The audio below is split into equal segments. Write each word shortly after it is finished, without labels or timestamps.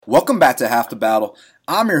Welcome back to Half the Battle.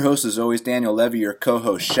 I'm your host, as always, Daniel Levy, your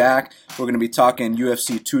co-host, Shaq. We're going to be talking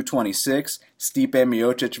UFC 226, Stipe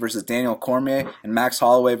Miocic versus Daniel Cormier, and Max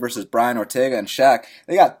Holloway versus Brian Ortega. And Shaq,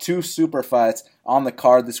 they got two super fights on the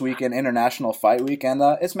card this weekend, International Fight Week, and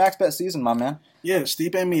it's max bet season, my man. Yeah,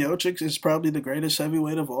 Stipe Miocic is probably the greatest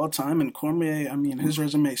heavyweight of all time, and Cormier, his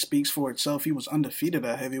resume speaks for itself. He was undefeated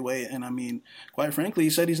at heavyweight, and quite frankly, he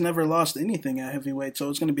said he's never lost anything at heavyweight, so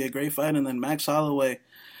it's going to be a great fight. And then Max Holloway,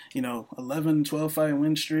 11, 12-fight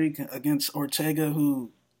win streak against Ortega,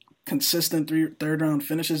 who consistent third-round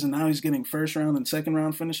finishes, and now he's getting first-round and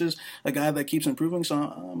second-round finishes, a guy that keeps improving, so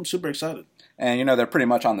I'm super excited. And, they're pretty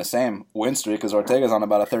much on the same win streak because Ortega's on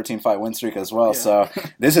about a 13-fight win streak as well. Yeah. So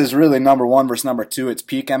this is really number one versus number two. It's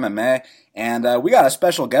peak MMA. And we got a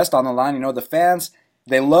special guest on the line. The fans,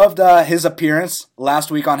 they loved his appearance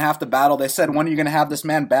last week on Half the Battle. They said, when are you going to have this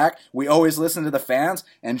man back? We always listen to the fans.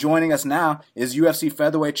 And joining us now is UFC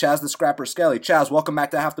featherweight Chaz the Scrapper Skelly. Chaz, welcome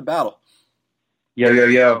back to Half the Battle.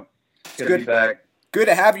 Yo. Good to be back. Good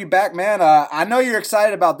to have you back, man. I know you're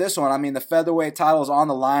excited about this one. The featherweight title's on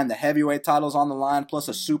the line, the heavyweight title's on the line, plus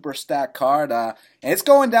a super stacked card. And it's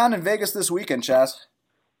going down in Vegas this weekend, Chaz.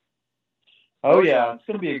 Oh, yeah. It's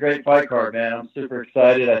going to be a great fight card, man. I'm super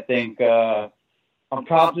excited. I think I'm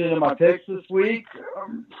confident in my picks this week.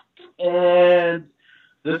 And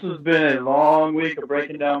this has been a long week of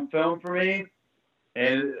breaking down film for me.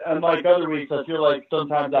 And unlike other weeks, I feel like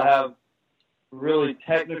sometimes I have really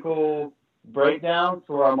technical breakdowns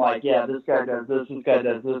where I'm like, yeah, this guy does this guy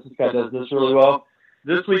does this guy does this really well.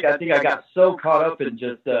 This week, I think I got so caught up in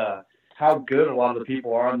just how good a lot of the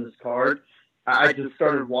people are on this card. I just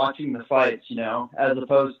started watching the fights, as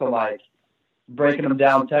opposed to like breaking them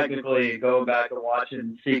down technically and going back and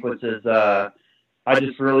watching sequences. I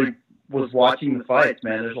just really was watching the fights,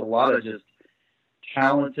 man. There's a lot of just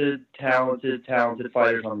talented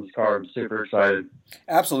fighters on this card. I'm super excited.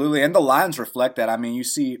 Absolutely, and the lines reflect that. You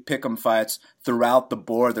see pick'em fights throughout the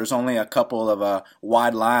board. There's only a couple of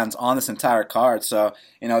wide lines on this entire card, so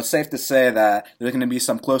it's safe to say that there's going to be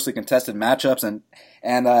some closely contested matchups.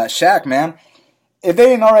 And Shaq, man, if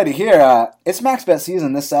they ain't already here, it's max bet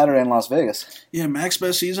season this Saturday in Las Vegas. Yeah, max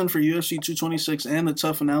bet season for UFC 226 and the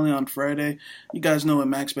tough finale on Friday. You guys know what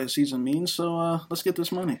max bet season means, so let's get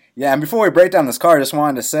this money. Yeah, and before we break down this card, I just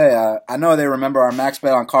wanted to say, I know they remember our max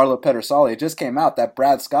bet on Carlo Pedersoli. It just came out that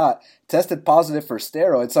Brad Scott tested positive for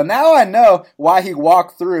steroids. So now I know why he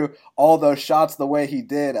walked through all those shots the way he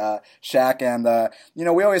did, Shaq. And,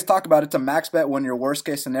 we always talk about it's a max bet when your worst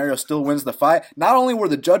case scenario still wins the fight. Not only were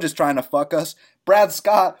the judges trying to fuck us, Brad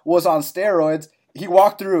Scott was on steroids. He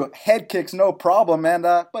walked through head kicks, no problem. And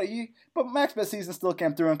but max bet season still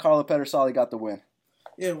came through, and Carlo Pedersoli got the win.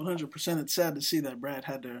 Yeah, 100%. It's sad to see that Brad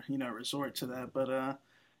had to, resort to that. But,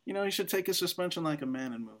 he should take his suspension like a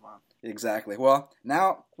man and move on. Exactly. Well,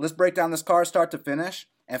 now let's break down this card start to finish.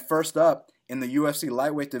 And first up, in the UFC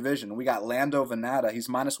lightweight division, we got Lando Vannata. He's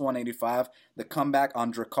minus 185. The comeback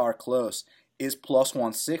on Drakkar Klose is plus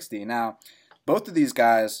 160. Now, both of these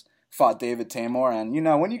guys fought David Teymur. And,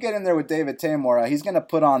 when you get in there with David Teymur, he's going to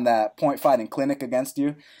put on that point fighting clinic against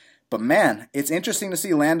you. But, man, it's interesting to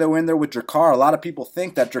see Lando in there with Drakkar. A lot of people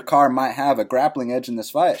think that Drakkar might have a grappling edge in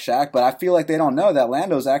this fight, Shaq, but I feel like they don't know that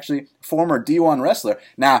Lando's actually a former D1 wrestler.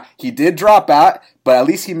 Now, he did drop out, but at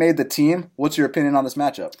least he made the team. What's your opinion on this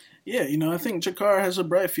matchup? Yeah, I think Drakkar has a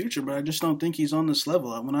bright future, but I just don't think he's on this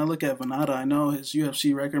level. When I look at Vannata, I know his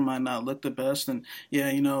UFC record might not look the best, and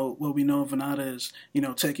yeah, what we know of Vannata is,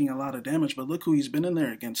 taking a lot of damage, but look who he's been in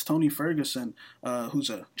there against. Tony Ferguson, who's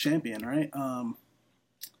a champion, right?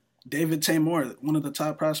 David Teymur, one of the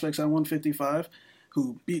top prospects at 155,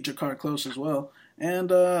 who beat Drakkar Klose as well. And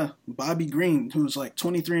Bobby Green, who's like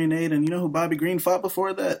 23-8. And you know who Bobby Green fought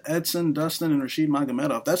before that? Edson, Dustin, and Rashid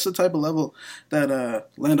Magomedov. That's the type of level that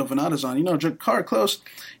Lando Vannata's on. Drakkar Klose,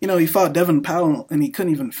 he fought Devin Powell, and he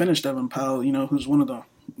couldn't even finish Devin Powell, who's one of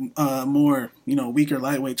the more, weaker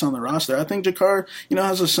lightweights on the roster. I think Drakkar,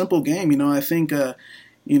 has a simple game. I think,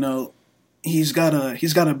 he's got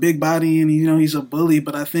a big body and he's a bully,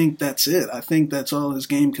 but I think that's it. I think that's all his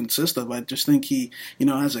game consists of. I just think he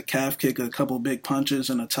has a calf kick, a couple big punches,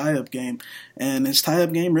 and a tie-up game. And his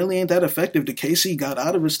tie-up game really ain't that effective. DeCasey got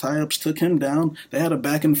out of his tie-ups, took him down. They had a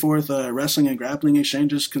back-and-forth wrestling and grappling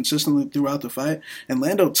exchanges consistently throughout the fight. And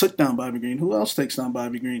Lando took down Bobby Green. Who else takes down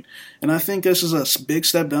Bobby Green? And I think this is a big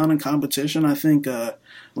step down in competition. I think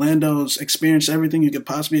Lando's experienced everything you could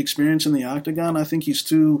possibly experience in the octagon. I think he's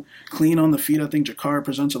too clean on the feet. I think Drakkar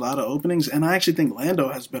presents a lot of openings, and I actually think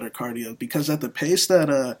Lando has better cardio because at the pace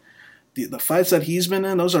that the fights that he's been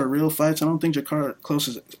in, those are real fights. I don't think Drakkar Klose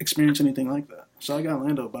has experienced anything like that. So I got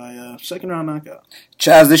Lando by second round knockout.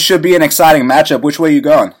 Chaz, this should be an exciting matchup. Which way are you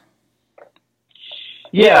going?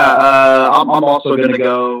 Yeah, I'm also going to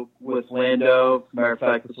go with Lando. Matter of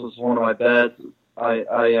fact, this was one of my bets.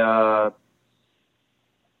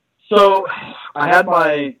 So I had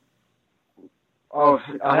my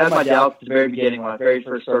doubts at the very beginning when I very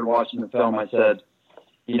first started watching the film. I said,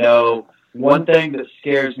 one thing that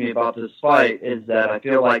scares me about this fight is that I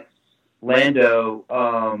feel like Lando,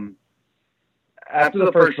 after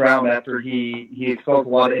the first round, after he expels a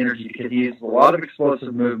lot of energy because he uses a lot of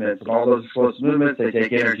explosive movements, and all those explosive movements, they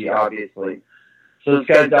take energy, obviously. So this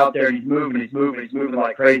guy's out there, and he's moving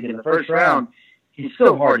like crazy. In the first round, he's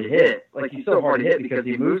so hard to hit. He's so hard to hit because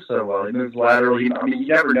he moves so well. He moves laterally. You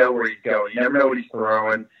never know where he's going. You never know what he's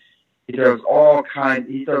throwing. He throws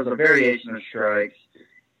he throws a variation of strikes.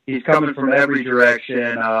 He's coming from every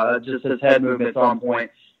direction. Just his head movement's on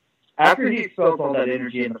point. After he expels all that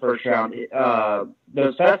energy in the first round,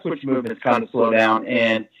 those fast switch movements kind of slow down.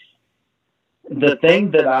 And the thing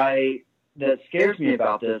that scares me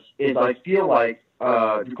about this is I feel like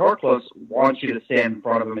Drakkar Klose wants you to stand in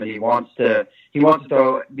front of him, and he wants to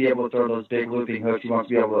be able to throw those big looping hooks. He wants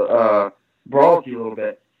to be able to brawl with you a little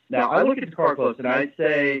bit. Now I look at Drakkar Klose and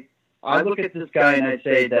I look at this guy and I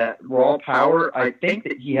say that raw power. I think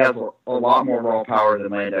that he has a lot more raw power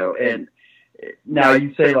than Lando. And now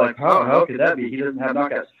you say how could that be? He doesn't have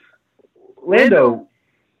knockouts. Lando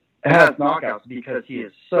has knockouts because he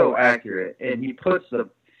is so accurate, and he puts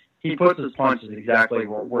his punches exactly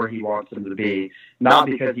where he wants them to be, not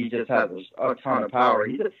because he just has a ton of power.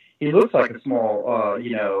 He looks like a small,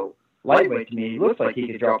 lightweight to me. He looks like he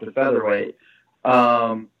could drop to featherweight.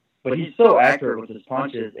 But he's so accurate with his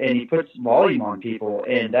punches, and he puts volume on people,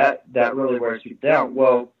 and that really wears people down.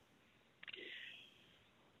 Well,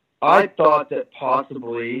 I thought that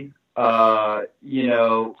possibly, Klose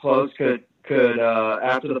could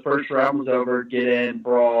after the first round was over, get in,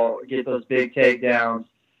 brawl, get those big takedowns,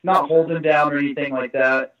 not hold him down or anything like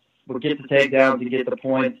that, but get the takedowns and get the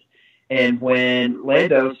points. And when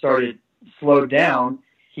Lando started slowed down,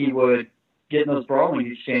 he would get in those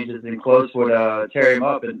brawling exchanges, and Klose would tear him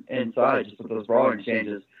up inside just with those brawling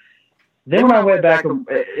exchanges. Then when I went back and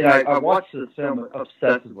I watched this film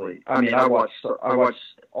obsessively. I mean, I watched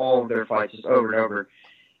all of their fights just over and over.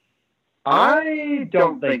 I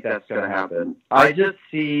don't think that's going to happen. I just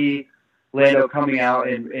see Lando coming out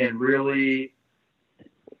and really.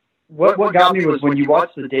 What got me was when you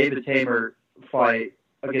watch the David Tamer fight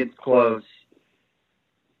against Klose,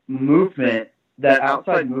 that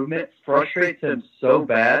outside movement frustrates him so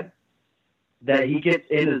bad that he gets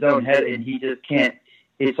in his own head and he just can't.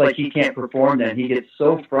 It's like he can't perform then. He gets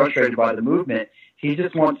so frustrated by the movement. He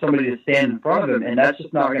just wants somebody to stand in front of him, and that's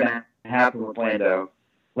just not going to happen with Lando.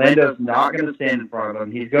 Lando's not going to stand in front of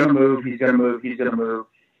him. He's going to move.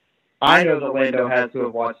 I know that Lando has to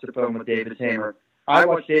have watched the film with David Tamer. I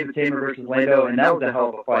watched David Tamer versus Lando, and that was a hell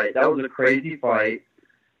of a fight. That was a crazy fight.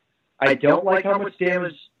 I don't like how much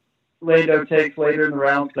damage Lando takes later in the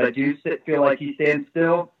rounds because I do feel like he stands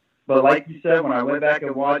still. But like you said, when I went back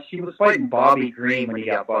and watched, he was fighting Bobby Green when he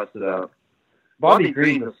got busted up. Bobby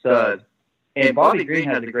Green's a stud. And Bobby Green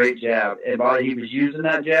has a great jab. And he was using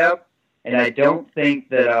that jab. And I don't think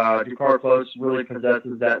that Drakkar Klose really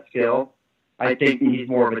possesses that skill. I think that he's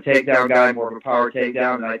more of a takedown guy, more of a power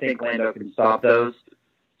takedown. And I think Lando can stop those.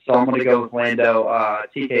 So I'm going to go with Lando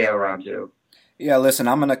TKO round 2. Yeah, listen,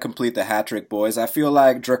 I'm going to complete the hat trick, boys. I feel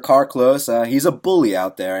like Drakkar Klose, he's a bully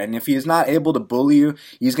out there. And if he's not able to bully you,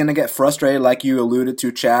 he's going to get frustrated like you alluded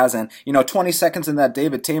to, Chaz. And, 20 seconds in that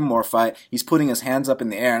David Tamer fight, he's putting his hands up in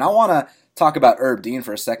the air. And I want to talk about Herb Dean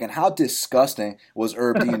for a second. How disgusting was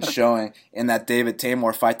Herb Dean showing in that David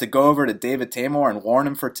Tamer fight? To go over to David Tamer and warn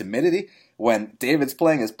him for timidity when David's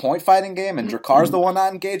playing his point fighting game and Drakkar's the one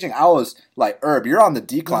not engaging? I was like, Herb, you're on the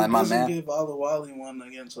decline, my man. He gave Oliver Wiley one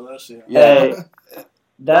against Alessio. Yeah.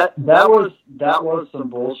 That was some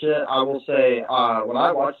bullshit. I will say, when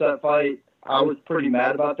I watched that fight, I was pretty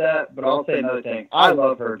mad about that. But I'll say another thing. I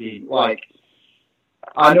love Herb Dean.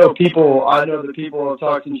 I know that people are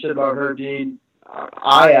talking shit about Herb Dean.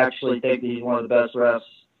 I actually think that he's one of the best refs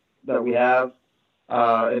that we have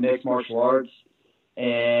in mixed martial arts.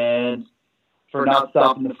 And for not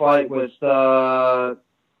stopping the fight with the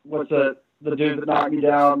dude that knocked me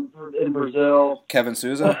down in Brazil. Kevin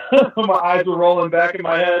Souza? My eyes were rolling back in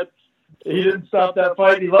my head. He didn't stop that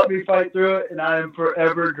fight. He let me fight through it, and I am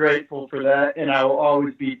forever grateful for that, and I will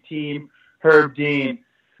always be Team Herb Dean,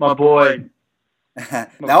 my boy.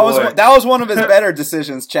 that was one of his better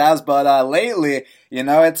decisions, Chaz. But lately,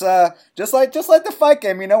 it's just like the fight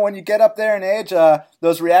game. When you get up there in age,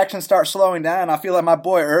 those reactions start slowing down. I feel like my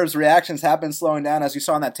boy Herb's reactions have been slowing down, as you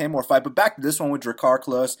saw in that Tamor fight. But back to this one with Drakkar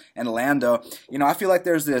Klose and Lando. I feel like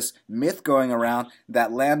there's this myth going around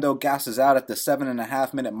that Lando gasses out at the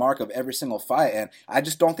 7.5 minute mark of every single fight, and I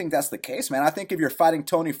just don't think that's the case, man. I think if you're fighting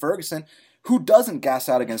Tony Ferguson, who doesn't gas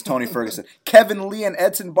out against Tony Ferguson? Kevin Lee and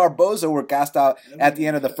Edson Barboza were gassed out at the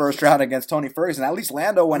end of the first round against Tony Ferguson. At least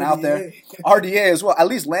Lando went out there. RDA as well. At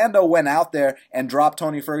least Lando went out there and dropped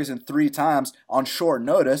Tony Ferguson 3 times on short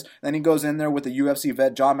notice. Then he goes in there with the UFC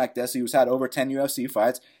vet, John Makdessi, who's had over 10 UFC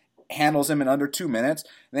fights, handles him in under 2 minutes.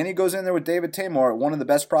 Then he goes in there with David Tamor, one of the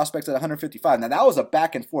best prospects at 155. Now, that was a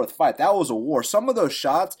back-and-forth fight. That was a war. Some of those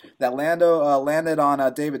shots that Lando landed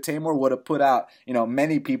on David Tamor would have put out,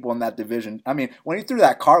 many people in that division. I mean, when he threw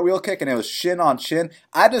that cartwheel kick and it was shin on shin,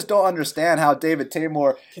 I just don't understand how David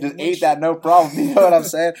Tamor just ate that no problem. You know what I'm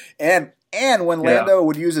saying? And when Lando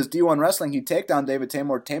would use his D1 wrestling, he'd take down David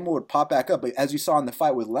Tamor. Tamor would pop back up. But as you saw in the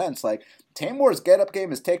fight with Lentz, Tamor's get-up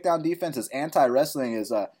game, his takedown defense, his anti-wrestling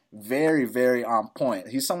is very, very on point.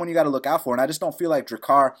 He's someone you got to look out for, and I just don't feel like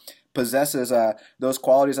Drakkar possesses those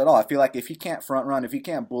qualities at all. I feel like if he can't front run, if he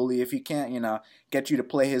can't bully, if he can't, get you to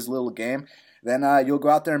play his little game, then you'll go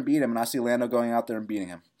out there and beat him, and I see Lando going out there and beating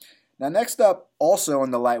him. Now, next up, also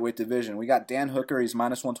in the lightweight division, we got Dan Hooker. He's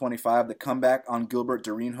minus 125. The comeback on Gilbert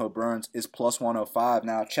Durinho Burns is plus 105.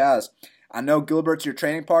 Now, Chaz, I know Gilbert's your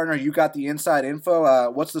training partner. You got the inside info.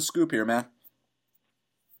 What's the scoop here, man?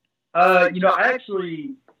 I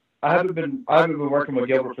haven't been working with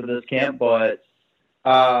Gilbert for this camp, but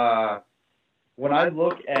when I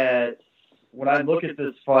look at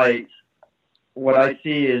this fight, what I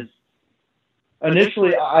see is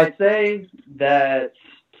initially I say that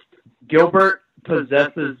Gilbert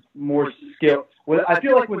possesses more skill. I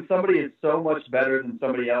feel like when somebody is so much better than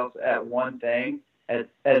somebody else at one thing, at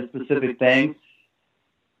a specific thing,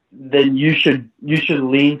 then you should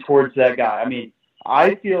lean towards that guy. I mean,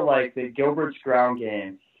 I feel like that Gilbert's ground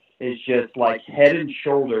game is just like head and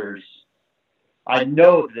shoulders. I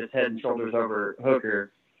know that it's head and shoulders over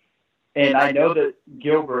Hooker, and I know that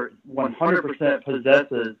Gilbert 100%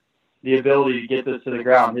 possesses the ability to get this to the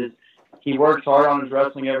ground. He works hard on his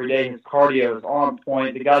wrestling every day. His cardio is on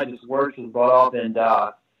point. The guy just works his butt off, and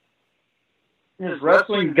his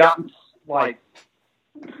wrestling's gotten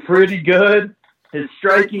pretty good. His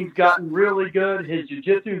striking's gotten really good. His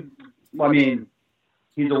jiu-jitsu,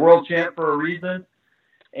 he's a world champ for a reason.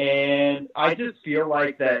 And I just feel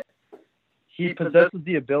like that he possesses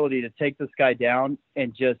the ability to take this guy down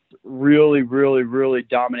and just really, really, really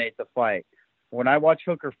dominate the fight. When I watch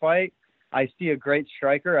Hooker fight, I see a great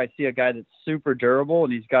striker. I see a guy that's super durable,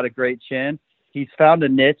 and he's got a great chin. He's found a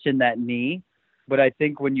niche in that knee. But I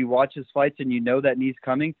think when you watch his fights and you know that knee's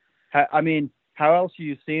coming, how else are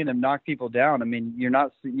you seeing him knock people down? I mean, you're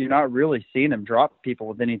not really seeing him drop people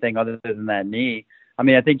with anything other than that knee.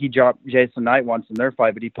 I think he dropped Jason Knight once in their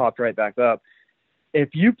fight, but he popped right back up.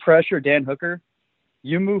 If you pressure Dan Hooker,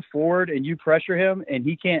 you move forward and you pressure him, and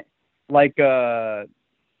he can't, I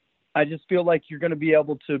just feel like you're going to be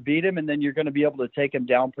able to beat him, and then you're going to be able to take him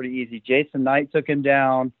down pretty easy. Jason Knight took him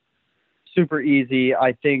down super easy.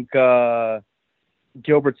 I think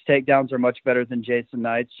Gilbert's takedowns are much better than Jason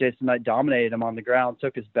Knight's. Jason Knight dominated him on the ground,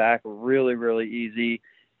 took his back really, really easy,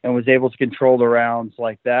 and was able to control the rounds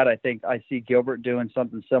like that. I think I see Gilbert doing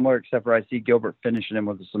something similar, except for I see Gilbert finishing him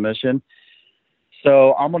with a submission.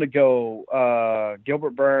 So I'm going to go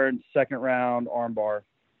Gilbert Burns, second round, armbar.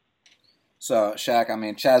 So, Shaq,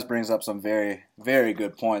 Chaz brings up some very, very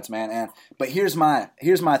good points, man. But here's my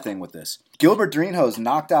thing with this. Gilbert Durinho's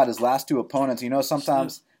knocked out his last 2 opponents.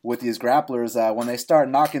 Sometimes with these grapplers, when they start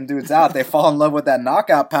knocking dudes out, they fall in love with that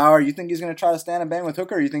knockout power. You think he's going to try to stand and bang with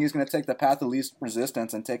Hooker, or you think he's going to take the path of least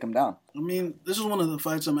resistance and take him down? This is one of the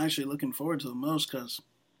fights I'm actually looking forward to the most, because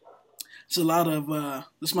it's a lot of,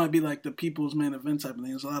 this might be like the people's main event type of thing.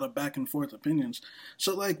 There's a lot of back and forth opinions.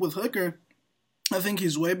 So, with Hooker, I think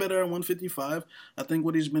he's way better at 155. I think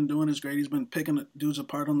what he's been doing is great. He's been picking dudes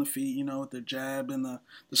apart on the feet, with the jab and the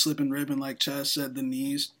slip and rib, and like Chaz said, the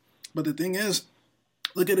knees. But the thing is,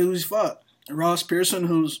 look at who he's fought. Ross Pearson,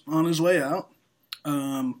 who's on his way out.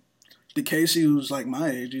 DeCasey, who's like my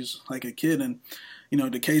age. He's like a kid. And,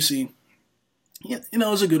 DeCasey,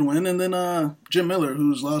 is a good win. And then Jim Miller,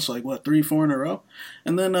 who's lost 3, 4 in a row.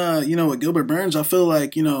 And then, with Gilbert Burns, I feel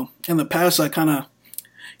like, in the past I kind of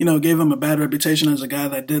gave him a bad reputation as a guy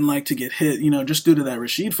that didn't like to get hit, just due to that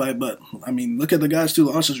Rashid fight. But, I mean, look at the guys two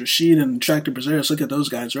losses, Rashid and Tractor Brazilis. Look at those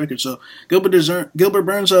guys' records. So Gilbert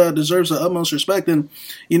Burns deserves the utmost respect. And,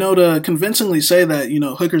 to convincingly say that,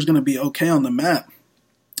 Hooker's going to be okay on the mat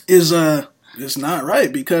is not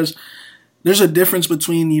right, because there's a difference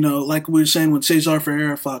between, like we were saying when Cesar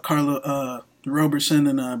Ferreira fought Carlo Roberson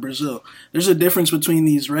in Brazil. There's a difference between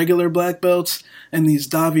these regular black belts and these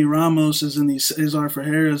Davi Ramoses and these Cesar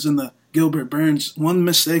Ferreiras and the Gilbert Burns. One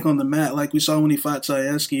mistake on the mat, like we saw when he fought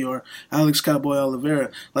Zayevsky or Alex Cowboy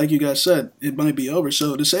Oliveira, like you guys said, it might be over.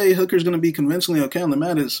 So to say Hooker's going to be convincingly okay on the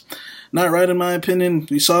mat is not right in my opinion.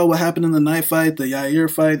 We saw what happened in the night fight, the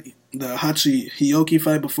Yair fight, the Hachi Hioki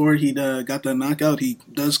fight before he got that knockout. He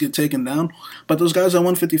does get taken down. But those guys at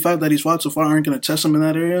 155 that he's fought so far aren't going to test him in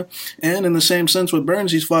that area. And in the same sense with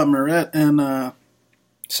Burns, he's fought Moret and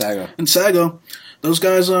Sago. Those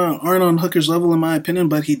guys aren't on Hooker's level in my opinion,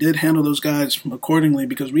 but he did handle those guys accordingly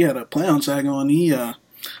because we had a play on Sago and he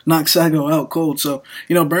knocked Sago out cold. So,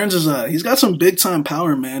 Burns he's got some big time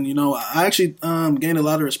power, man. I actually gained a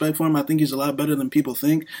lot of respect for him. I think he's a lot better than people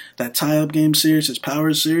think. That tie-up game serious, his power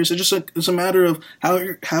is serious. It's a matter of how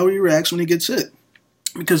he reacts when he gets hit.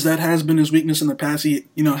 Because that has been his weakness in the past. He,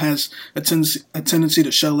 has a tendency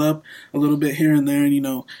to shell up a little bit here and there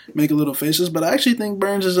and, make a little faces. But I actually think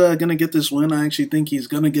Burns is going to get this win. I actually think he's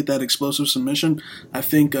going to get that explosive submission. I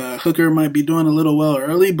think Hooker might be doing a little well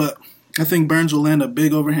early, but I think Burns will land a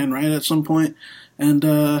big overhand right at some point. And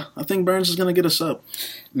I think Burns is going to get a sub.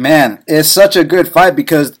 Man, it's such a good fight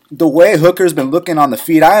because the way Hooker's been looking on the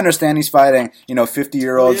feet, I understand he's fighting,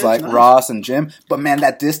 50-year-olds like nice. Ross and Jim, but man,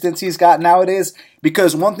 that distance he's got nowadays,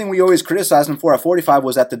 because one thing we always criticized him for at 45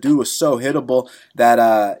 was that the dude was so hittable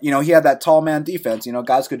that, he had that tall man defense.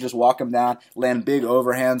 Guys could just walk him down, land big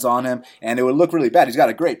overhands on him, and it would look really bad. He's got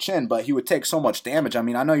a great chin, but he would take so much damage. I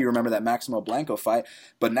mean, I know you remember that Maximo Blanco fight,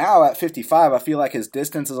 but now at 55, I feel like his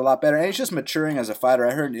distance is a lot better, and he's just maturing as a fighter.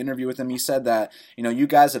 I heard an interview with him. He said that, you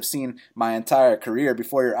guys have seen my entire career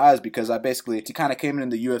before your eyes because he kind of came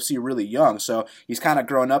into the UFC really young, so he's kind of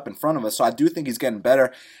grown up in front of us. So I do think he's getting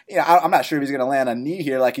better. I'm not sure if he's going to land a knee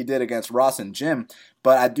here like he did against Ross and Jim,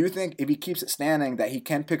 but I do think if he keeps it standing that he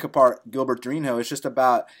can pick apart Gilbert Durinho. It's just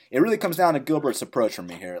about, it really comes down to Gilbert's approach for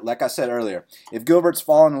me here. Like I said earlier, if Gilbert's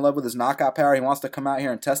fallen in love with his knockout power, he wants to come out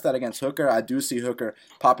here and test that against Hooker. I do see Hooker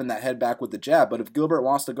popping that head back with the jab, but if Gilbert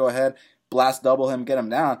wants to go ahead, blast double him, get him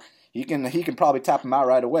down, he can probably tap him out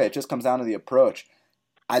right away. It just comes down to the approach.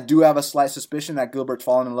 I do have a slight suspicion that Gilbert's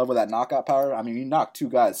fallen in love with that knockout power. I mean, he knocked two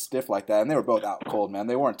guys stiff like that, and they were both out cold, man.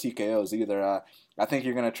 They weren't TKOs either. I think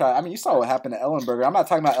you're going to try. I mean, you saw what happened to Ellenberger. I'm not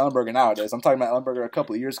talking about Ellenberger nowadays. I'm talking about Ellenberger a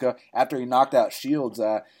couple of years ago after he knocked out Shields.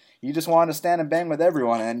 You just wanted to stand and bang with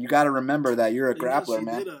everyone, and you got to remember that you're a grappler,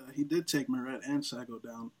 man. He did take Moret and Sago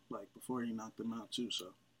down before he knocked them out, too,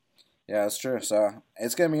 so. Yeah, that's true. So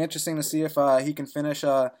it's going to be interesting to see if he can finish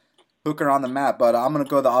Hooker on the mat, but I'm going to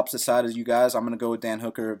go the opposite side as you guys. I'm going to go with Dan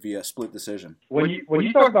Hooker via split decision. When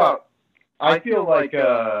you talk about, I feel like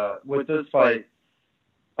with this fight,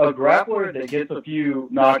 a grappler that gets a few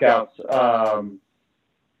knockouts, I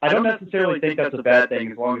don't necessarily think that's a bad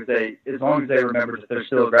thing as long as they remember that they're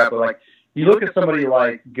still a grappler. Like you look at somebody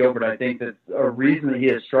like Gilbert, I think that a reason that he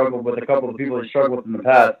has struggled with a couple of the people he struggled with in the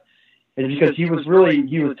past is because he was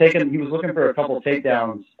looking for a couple of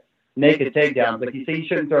takedowns. Naked takedowns. Like you say, you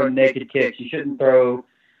shouldn't throw naked kicks. You shouldn't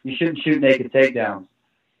shoot naked takedowns.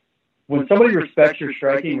 When somebody respects your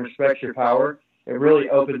striking, respects your power, it really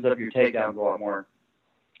opens up your takedowns a lot more.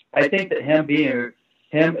 I think that him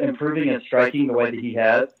improving his striking the way that he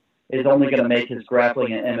has is only going to make his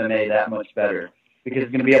grappling and MMA that much better because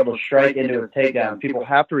he's going to be able to strike into his takedowns. People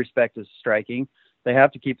have to respect his striking. They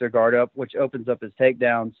have to keep their guard up, which opens up his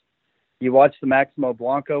takedowns. You watch the Maximo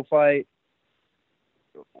Blanco fight.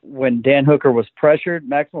 When Dan Hooker was pressured,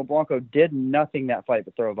 Maximo Blanco did nothing that fight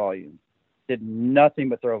but throw volume. And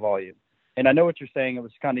I know what you're saying. It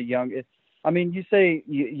was kind of young. You say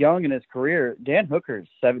young in his career. Dan Hooker is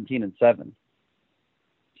 17-7.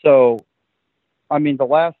 So, the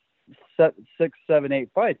last 6, 7, 8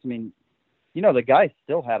 fights, the guy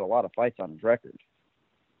still had a lot of fights on his record.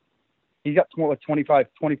 He's got 25,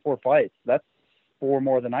 24 fights. That's 4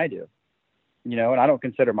 more than I do. And I don't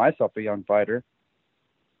consider myself a young fighter.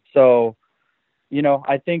 So,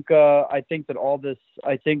 I think that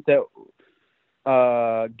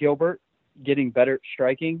Gilbert getting better at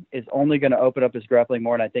striking is only going to open up his grappling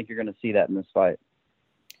more, and I think you're going to see that in this fight.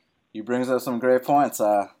 You brings up some great points.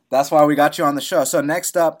 That's why we got you on the show. So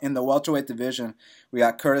next up in the welterweight division, we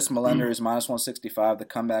got Curtis Millender is minus 165. The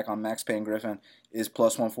comeback on Max Payne Griffin is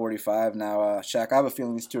plus 145. Now, Shaq, I have a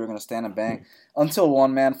feeling these two are going to stand and bang until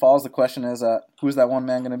one man falls. The question is, who's that one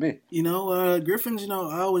man going to be? Griffin's,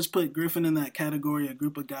 I always put Griffin in that category, a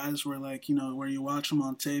group of guys where, where you watch him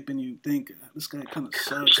on tape and you think, this guy kind of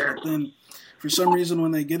sucks. But then, for some reason,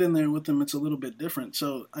 when they get in there with him, it's a little bit different.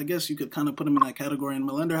 So I guess you could kind of put him in that category. And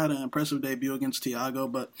Millender had an impressive debut against Thiago,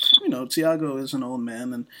 but, Thiago is an old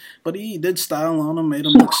man. But he did style on him, made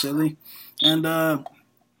him look silly. And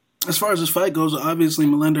as far as his fight goes, obviously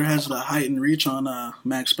Millender has the height and reach on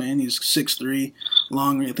Max Payne. He's 6'3",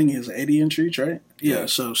 long. I think he has 80-inch reach, right? Yeah,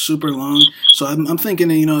 so super long. So I'm thinking,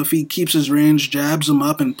 if he keeps his range, jabs him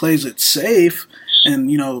up, and plays it safe, and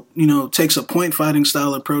takes a point fighting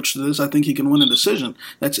style approach to this, I think he can win a decision.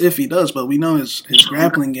 That's if he does, but we know his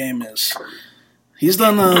grappling game is. He's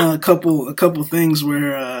done a couple things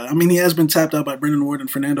where he has been tapped out by Brendan Ward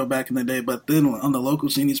and Fernando back in the day, but then on the local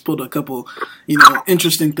scene he's pulled a couple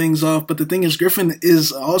interesting things off. But the thing is, Griffin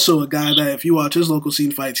is also a guy that if you watch his local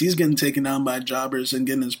scene fights, he's getting taken down by jobbers and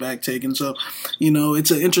getting his back taken. So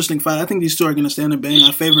it's an interesting fight. I think these two are going to stand and bang.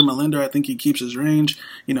 I favor Millender. I think he keeps his range.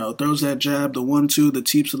 Throws that jab, the 1-2, the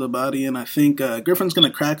teeps of the body, and I think Griffin's going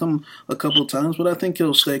to crack him a couple times, but I think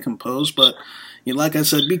he'll stay composed. But like I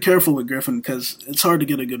said, be careful with Griffin because it's hard to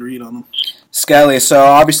get a good read on him. Skelly, so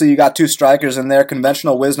obviously you got two strikers in there.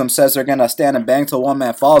 Conventional wisdom says they're going to stand and bang till one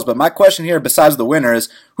man falls. But my question here, besides the winner, is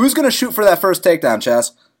who's going to shoot for that first takedown,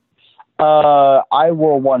 Chess? I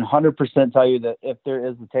will 100% tell you that if there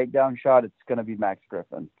is a takedown shot, it's going to be Max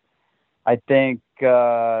Griffin. I think,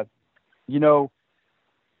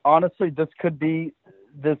 honestly, this could be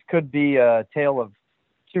a tale of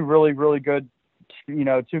two really, really good,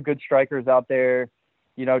 two good strikers out there,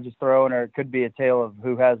 just throwing, or it could be a tale of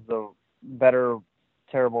who has the better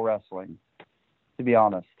terrible wrestling, to be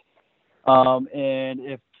honest. And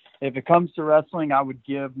if it comes to wrestling, I would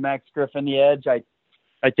give Max Griffin the edge. I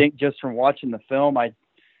think just from watching the film, I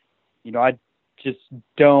just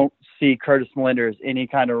don't see Curtis Millender as any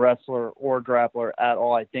kind of wrestler or grappler at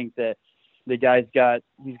all. I think that the guy's got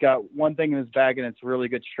one thing in his bag, and it's really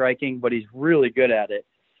good striking, but he's really good at it.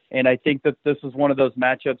 And I think that this is one of those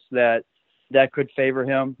matchups that could favor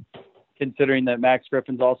him, considering that Max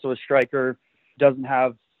Griffin's also a striker, doesn't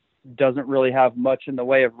really have much in the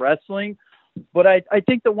way of wrestling. But I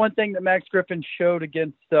think the one thing that Max Griffin showed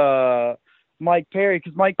against Mike Perry,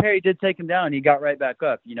 because Mike Perry did take him down, he got right back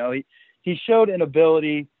up. He showed an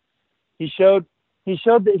ability. He showed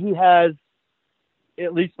that he has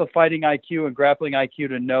at least the fighting IQ and grappling IQ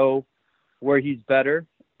to know where he's better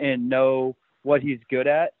and know what he's good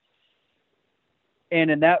at. And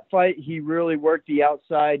in that fight, he really worked the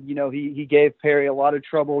outside. He gave Perry a lot of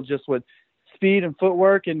trouble just with speed and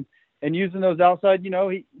footwork and using those outside.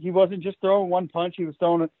 He wasn't just throwing one punch. He was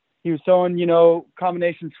throwing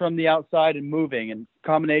combinations from the outside and moving, and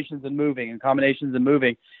combinations and moving, and combinations and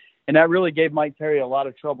moving. And that really gave Mike Perry a lot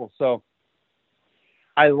of trouble. So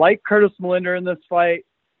I like Curtis Millender in this fight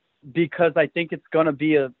because I think it's going to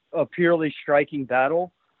be a purely striking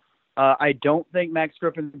battle. I don't think Max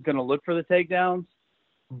Griffin is going to look for the takedowns,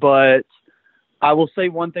 but I will say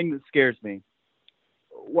one thing that scares me.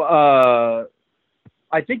 I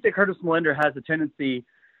think that Curtis Millender has a tendency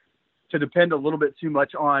to depend a little bit too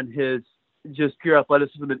much on his just pure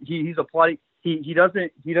athleticism. He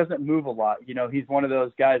doesn't move a lot. He's one of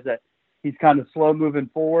those guys that he's kind of slow moving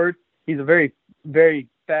forward. He's a very, very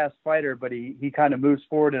fast fighter, but he kind of moves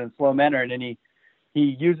forward in a slow manner, and then he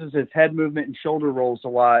uses his head movement and shoulder rolls a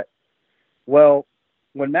lot. Well,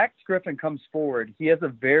 when Max Griffin comes forward, he has a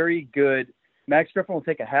very good – Max Griffin will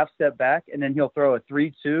take a half step back, and then he'll throw a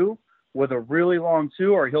 3-2 with a really long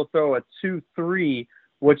 2, or he'll throw a 2-3,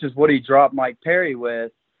 which is what he dropped Mike Perry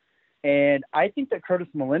with. And I think that Curtis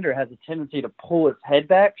Millender has a tendency to pull his head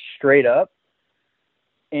back straight up,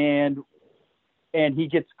 and he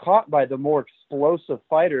gets caught by the more explosive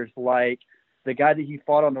fighters like the guy that he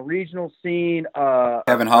fought on the regional scene.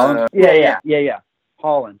 Kevin Holland? Yeah.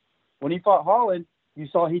 Holland. When he fought Holland, you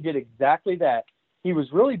saw he did exactly that. He was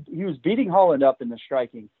beating Holland up in the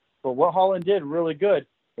striking. But what Holland did really good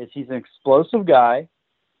is he's an explosive guy.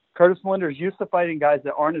 Curtis Millender is used to fighting guys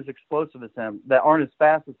that aren't as explosive as him, that aren't as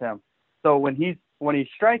fast as him. So when he's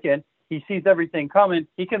striking, he sees everything coming.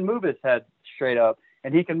 He can move his head straight up,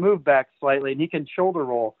 and he can move back slightly, and he can shoulder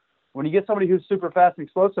roll. When you get somebody who's super fast and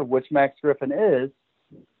explosive, which Max Griffin is,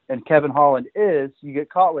 and Kevin Holland is, you get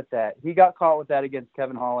caught with that. He got caught with that against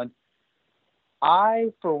Kevin Holland.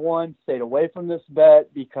 I, for one, stayed away from this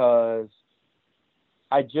bet because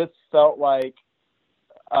I just felt like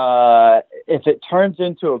If it turns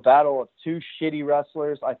into a battle of two shitty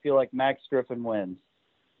wrestlers, I feel like Max Griffin wins.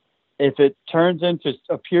 If it turns into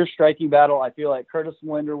a pure striking battle, I feel like Curtis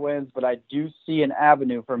Molinder wins, but I do see an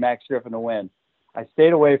avenue for Max Griffin to win. I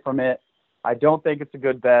stayed away from it. I don't think it's a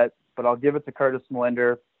good bet, but I'll give it to Curtis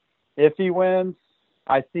Molinder. If he wins,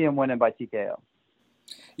 I see him winning by TKO.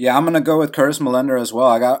 Yeah, I'm going to go with Curtis Molinder as well.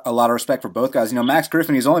 I got a lot of respect for both guys. You know, Max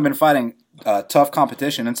Griffin, he's only been fighting tough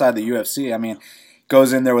competition inside the UFC. I mean,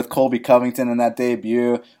 goes in there with Colby Covington in that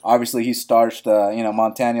debut. Obviously, he starched,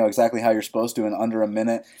 Montano exactly how you're supposed to in under a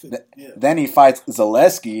minute. Then he fights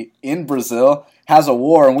Zaleski in Brazil, has a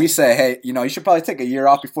war, and we say, hey, you should probably take a year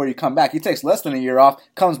off before you come back. He takes less than a year off,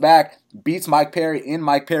 comes back, beats Mike Perry in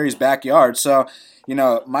Mike Perry's backyard. So,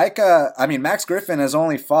 Max Griffin has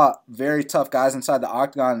only fought very tough guys inside the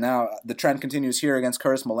octagon. Now the trend continues here against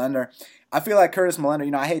Curtis Molinder. I feel like Curtis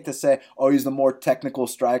Molinder, I hate to say, he's the more technical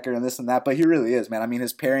striker and this and that, but he really is, man. I mean,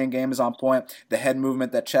 his parrying game is on point, the head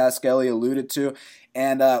movement that Chaz Skelly alluded to.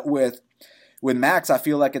 And with Max, I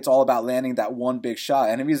feel like it's all about landing that one big shot.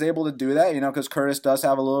 And if he's able to do that, because Curtis does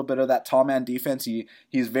have a little bit of that tall man defense,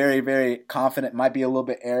 he's very, very confident, might be a little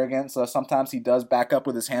bit arrogant, so sometimes he does back up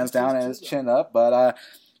with his hands down and his chin up. But,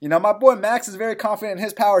 my boy Max is very confident in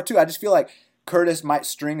his power too. I just feel like Curtis might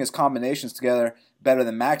string his combinations together better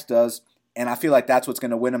than Max does. And I feel like that's what's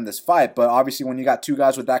going to win him this fight. But obviously when you got two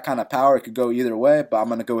guys with that kind of power, it could go either way. But I'm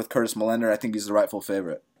going to go with Curtis Molinder. I think he's the rightful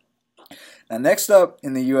favorite. Now next up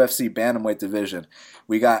in the UFC bantamweight division,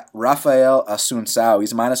 we got Rafael Assunção.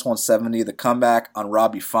 He's minus 170. The comeback on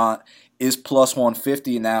Robbie Font is plus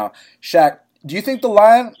 150. Now, Shaq, do you think the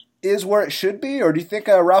line is where it should be? Or do you think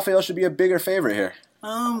Rafael should be a bigger favorite here?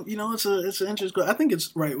 It's an interesting. I think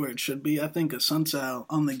it's right where it should be. I think Assunção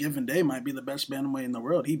on the given day might be the best bantamweight in the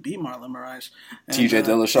world. He beat Marlon Moraes, TJ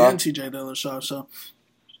Dillashaw, and TJ Dillashaw. So,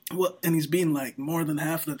 and he's beaten like more than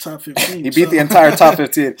half of the top 15. He beat the entire top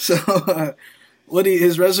 15. So,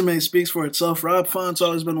 his resume speaks for itself. Rob Font's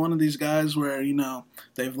always been one of these guys where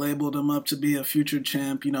they've labeled him up to be a future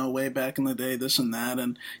champ. Way back in the day, this and that,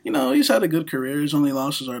 and he's had a good career. His only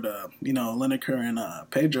losses are to Lineker and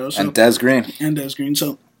Pedro, and Des Green.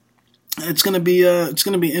 So it's gonna be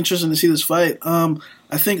interesting to see this fight.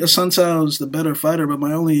 I think Assunção is the better fighter, but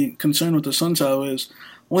my only concern with Assunção is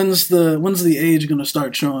when's the age gonna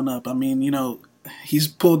start showing up? I mean, he's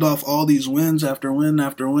pulled off all these wins after win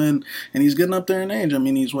after win, and he's getting up there in age. I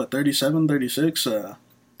mean, he's 37, 36.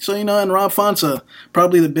 So, and Rob Font's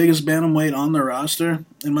probably the biggest bantamweight on the roster,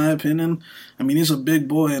 in my opinion. I mean, he's a big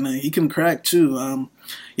boy, and he can crack, too.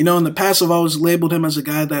 In the past, I've always labeled him as a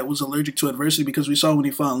guy that was allergic to adversity because we saw when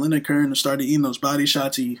he fought Lineker and started eating those body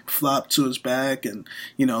shots, he flopped to his back and,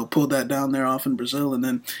 pulled that down there off in Brazil. And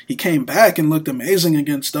then he came back and looked amazing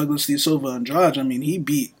against Douglas De Silva Andrade. I mean, he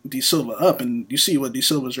beat De Silva up, and you see what De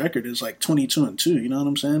Silva's record is, like 22-2, you know what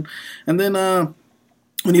I'm saying? And then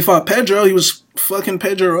when he fought Pedro, he was fucking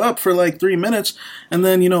Pedro up for like 3 minutes, and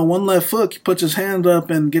then one left hook, he puts his hand up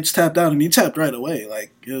and gets tapped out, and he tapped right away.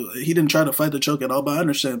 Like he didn't try to fight the choke at all, but I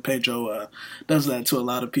understand Pedro does that to a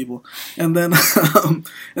lot of people. And then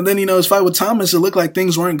his fight with Thomas, it looked like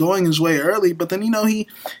things weren't going his way early, but then he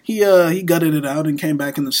gutted it out and came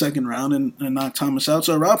back in the second round and knocked Thomas out.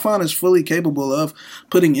 So Rob Font is fully capable of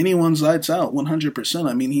putting anyone's lights out 100%.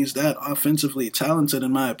 I mean, he's that offensively talented,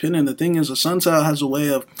 in my opinion. The thing is, Assunção has a way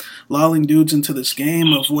of lulling dudes into this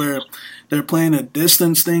game of where they're playing a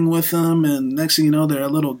distance thing with them, and next thing you know, they're a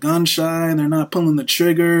little gun shy and they're not pulling the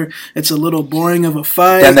trigger. It's a little boring of a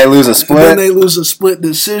fight. Then they lose a split. Then they lose a split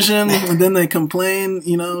decision, and then they complain.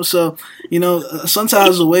 So Assunção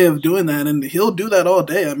has a way of doing that, and he'll do that all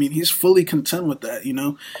day. I mean, he's fully content with that.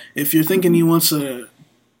 If you're thinking he wants to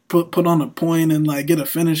put on a point and like get a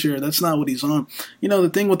finisher, that's not what he's on. The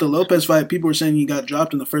thing with the Lopez fight, people were saying he got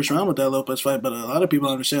dropped in the first round with that Lopez fight, but a lot of people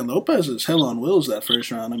understand Lopez is hell on wheels that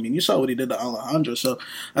first round. I mean, you saw what he did to Alejandro, so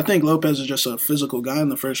I think Lopez is just a physical guy in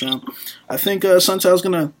the first round. I think Assunção's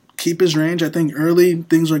gonna keep his range. I think early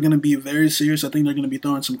things are going to be very serious. I think they're going to be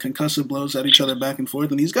throwing some concussive blows at each other back and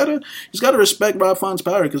forth, and he's got to respect Rob Font's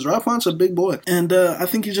power because Rob Font's a big boy, and I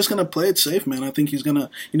think he's just going to play it safe, man. I think he's going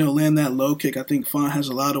to land that low kick. I think Font has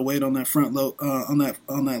a lot of weight on that front low on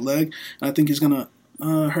that leg, and I think he's going to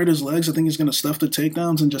hurt his legs. I think he's going to stuff the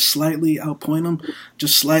takedowns and just slightly outpoint him,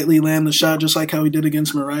 just slightly land the shot, just like how he did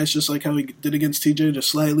against Moraes, just like how he did against TJ,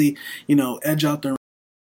 just slightly edge out the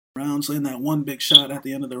rounds, land that one big shot at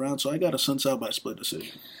the end of the round. So I got Assunção by split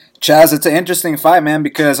decision. Chaz, it's an interesting fight, man,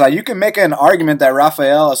 because you can make an argument that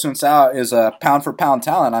Rafael Assunção is a pound-for-pound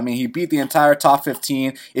talent. I mean, he beat the entire top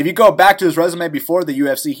 15. If you go back to his resume before the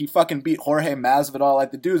UFC, he fucking beat Jorge Masvidal.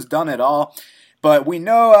 Like, the dude's done it all. But we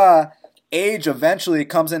know age eventually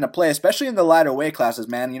comes into play, especially in the lighter weight classes,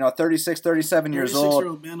 man. 36, 37 years old.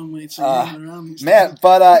 36-year-old bantamweights are hanging around these man, days.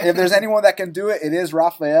 but if there's anyone that can do it, it is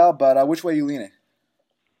Rafael. But which way are you leaning?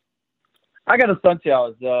 I got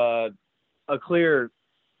Asunciao as a clear,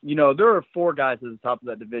 there are 4 guys at the top of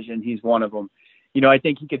that division. He's one of them. I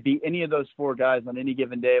think he could beat any of those 4 guys on any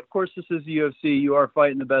given day. Of course, this is the UFC. You are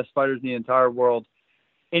fighting the best fighters in the entire world.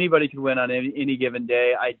 Anybody can win on any given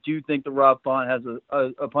day. I do think that Rob Font has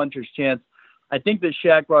a puncher's chance. I think that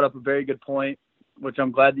Shaq brought up a very good point, which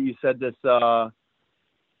I'm glad that you said this.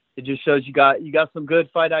 It just shows you got some good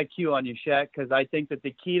fight IQ on you, Shaq, because I think that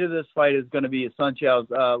the key to this fight is going to be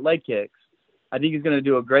Asunciao's leg kicks. I think he's going to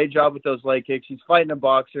do a great job with those leg kicks. He's fighting a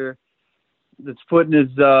boxer that's putting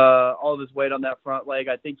his all of his weight on that front leg.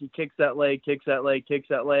 I think he kicks that leg,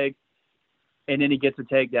 and then he gets a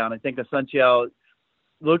takedown. I think Asunciao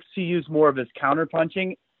looks to use more of his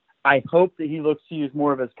counterpunching. I hope that he looks to use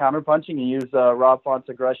more of his counterpunching and use Rob Font's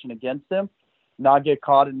aggression against him, not get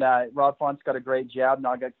caught in that. Rob Font's got a great jab,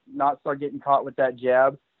 not start getting caught with that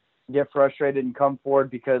jab, get frustrated and come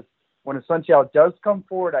forward, because when Asunciao does come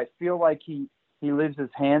forward, I feel like he leaves his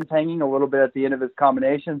hands hanging a little bit at the end of his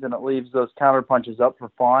combinations, and it leaves those counter punches up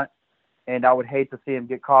for Font. And I would hate to see him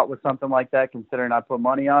get caught with something like that, considering I put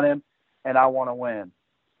money on him and I want to win.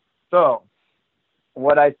 So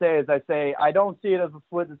what I say I don't see it as a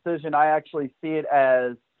split decision. I actually see it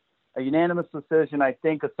as a unanimous decision. I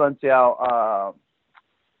think Asunciao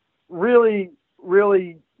really,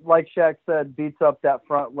 really, like Shaq said, beats up that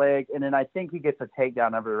front leg, and then I think he gets a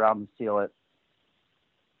takedown every round to seal it.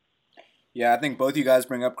 Yeah, I think both you guys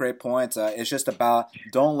bring up great points. It's just about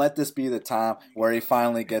don't let this be the time where he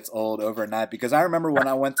finally gets old overnight. Because I remember when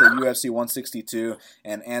I went to UFC 162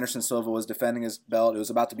 and Anderson Silva was defending his belt. It was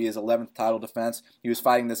about to be his 11th title defense. He was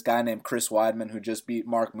fighting this guy named Chris Weidman who just beat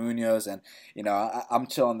Mark Munoz. And, I'm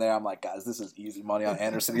chilling there. I'm like, guys, this is easy money on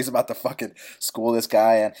Anderson. He's about to fucking school this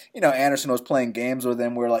guy. And, Anderson was playing games with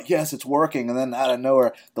him. We're like, yes, it's working. And then out of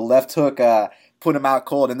nowhere, the left hook put him out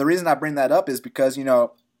cold. And the reason I bring that up is because,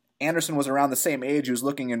 Anderson was around the same age. He was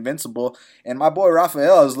looking invincible. And my boy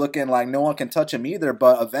Rafael is looking like no one can touch him either,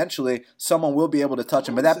 but eventually someone will be able to touch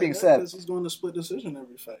him. But that being said, because he's going to split decision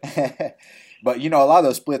every fight. But, a lot of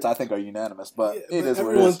those splits I think are unanimous. But yeah, it is what it is.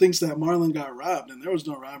 Everyone thinks that Marlon got robbed, and there was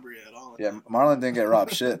no robbery at all. Yeah, Marlon didn't get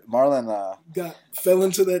robbed. Shit. Marlon fell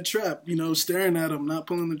into that trap, staring at him, not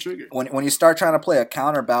pulling the trigger. When you start trying to play a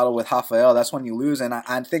counter battle with Rafael, that's when you lose. And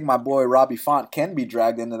I think my boy Robbie Font can be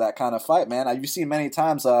dragged into that kind of fight, man. You've seen many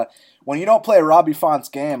times when you don't play Robbie Font's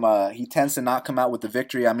game, he tends to not come out with the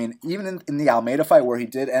victory. I mean, even in the Almeida fight where he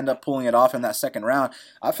did end up pulling it off in that second round,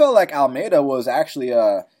 I felt like Almeida was actually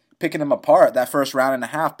picking him apart that first round and a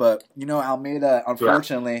half. But, Almeida,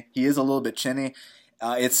 unfortunately, he is a little bit chinny.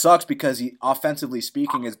 It sucks because he, offensively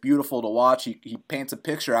speaking, is beautiful to watch. He paints a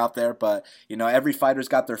picture out there, but, every fighter's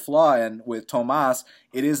got their flaw. And with Tomas,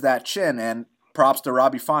 it is that chin. And props to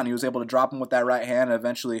Robbie Font. He was able to drop him with that right hand and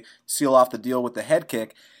eventually seal off the deal with the head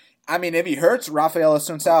kick. I mean, if he hurts Rafael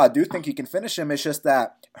Asunciao, I do think he can finish him. It's just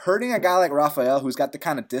that hurting a guy like Rafael, who's got the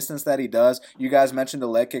kind of distance that he does, you guys mentioned the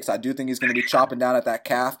leg kicks, I do think he's going to be chopping down at that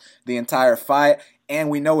calf the entire fight. And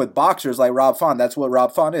we know with boxers like Rob Font, that's what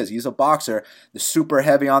Rob Font is. He's a boxer. They're super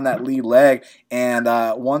heavy on that lead leg. And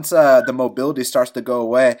once the mobility starts to go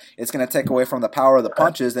away, it's going to take away from the power of the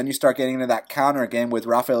punches. Then you start getting into that counter game with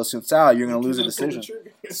Rafael Asunciao. You're going to lose a decision.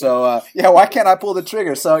 So, why can't I pull the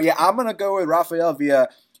trigger? So, I'm going to go with Rafael via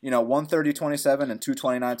 130-27 and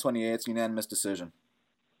 229-28. It's unanimous decision.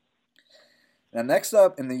 Now, next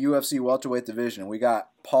up in the UFC welterweight division, we got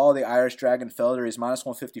Paul the Irish Dragon Felder. He's minus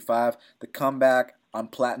 155. The comeback on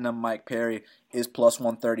Platinum Mike Perry is plus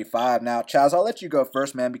 135. Now, Chaz, I'll let you go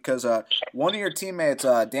first, man, because one of your teammates,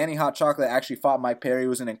 Danny Hot Chocolate, actually fought Mike Perry. It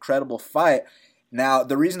was an incredible fight. Now,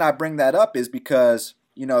 the reason I bring that up is because,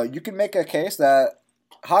 you can make a case that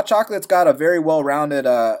Hot Chocolate's got a very well-rounded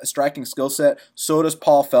striking skill set. So does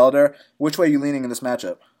Paul Felder. Which way are you leaning in this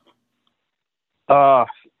matchup?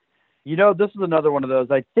 This is another one of those.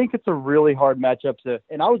 I think it's a really hard matchup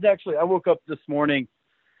and I woke up this morning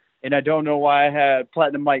and I don't know why I had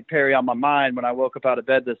Platinum Mike Perry on my mind when I woke up out of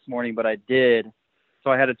bed this morning, but I did.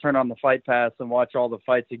 So I had to turn on the Fight Pass and watch all the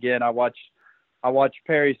fights again. I watched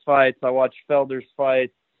Perry's fights. I watched Felder's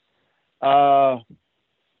fights.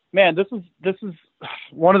 Man, this is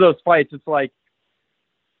one of those fights. It's like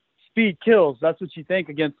speed kills. That's what you think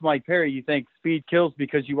against Mike Perry. You think speed kills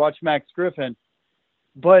because you watch Max Griffin.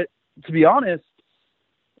 But to be honest,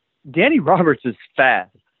 Danny Roberts is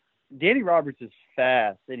fast.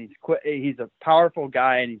 And he's a powerful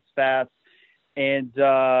guy, and he's fast. And,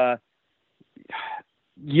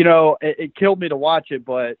 it killed me to watch it,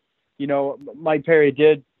 but, Mike Perry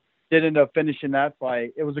did end up finishing that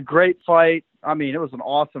fight. It was a great fight. I mean, it was an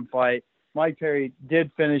awesome fight. Mike Perry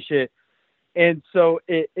did finish it. And so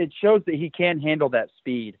it shows that he can handle that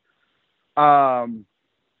speed. I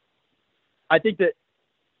think that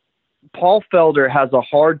Paul Felder has a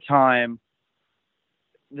hard time,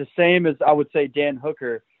 the same as I would say Dan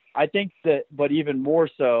Hooker. I think that, but even more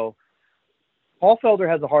so, Paul Felder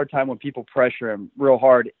has a hard time when people pressure him real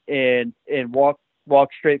hard and walk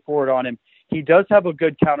straight forward on him. He does have a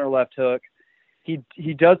good counter left hook.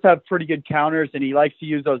 He does have pretty good counters, and he likes to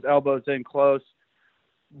use those elbows in close.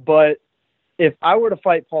 But if I were to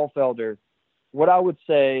fight Paul Felder, what I would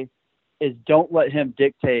say is don't let him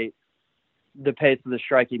dictate the pace of the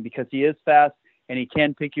striking, because he is fast and he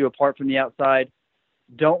can pick you apart from the outside.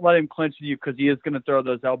 Don't let him clinch with you, because he is going to throw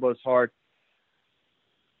those elbows hard.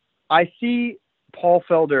 I see Paul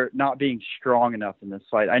Felder not being strong enough in this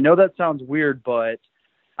fight. I know that sounds weird, but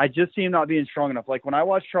I just see him not being strong enough. Like when I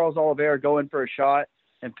watched Charles Oliveira go in for a shot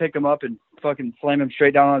and pick him up and fucking slam him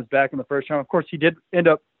straight down on his back in the first round. Of course, he did end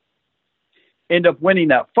up winning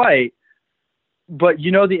that fight, but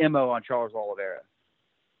you know the MO on Charles Oliveira.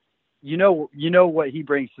 You know what he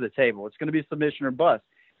brings to the table. It's going to be submission or bust.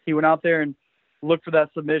 He went out there and looked for that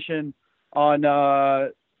submission on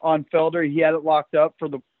Felder. He had it locked up for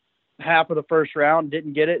the half of the first round,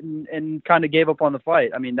 didn't get it, and kind of gave up on the fight.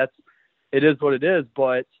 I mean, it is what it is,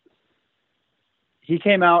 but he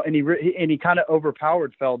came out and he kind of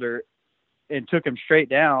overpowered Felder and took him straight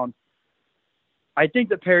down. I think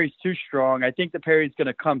that Perry's too strong. I think that Perry's going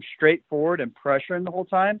to come straight forward and pressure him the whole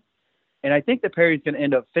time. And I think that Perry's going to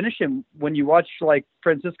end up finishing. When you watch like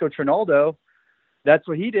Francisco Trinaldo, that's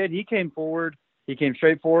what he did. He came forward, he came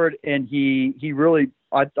straight forward, and he really,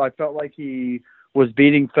 I felt like he was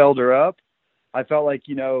beating Felder up. I felt like,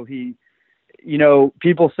 people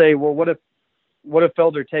say, well, what if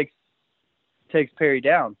Felder takes Perry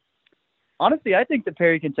down? Honestly, I think that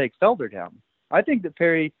Perry can take Felder down. I think that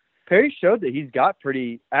Perry showed that he's got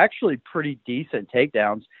pretty decent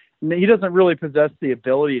takedowns. He doesn't really possess the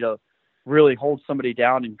ability to really hold somebody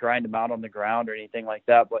down and grind them out on the ground or anything like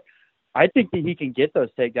that. But I think that he can get those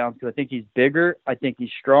takedowns, because I think he's bigger, I think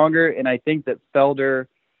he's stronger, and I think that Felder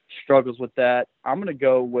struggles with that. I'm gonna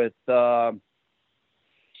go with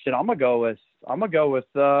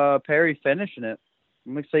Perry finishing it.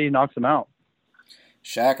 I'm gonna say he knocks him out.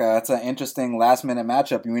 Shaq, that's an interesting last-minute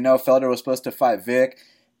matchup. We know Felder was supposed to fight Vic.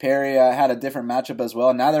 Perry had a different matchup as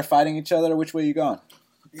well. Now they're fighting each other. Which way you going?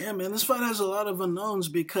 Yeah, man, this fight has a lot of unknowns,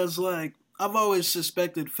 because, like, I've always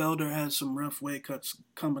suspected Felder had some rough weight cuts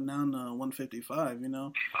coming down to 155,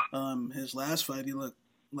 His last fight, he looked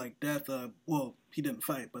like death. He didn't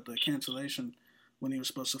fight, but the cancellation when he was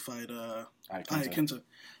supposed to fight Iaquinta.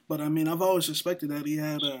 But, I mean, I've always suspected that he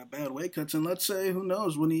had bad weight cuts. And let's say, who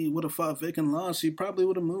knows, when he would have fought Vic and lost, he probably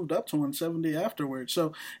would have moved up to 170 afterwards.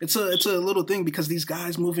 So it's a little thing, because these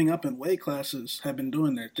guys moving up in weight classes have been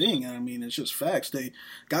doing their thing. I mean, it's just facts.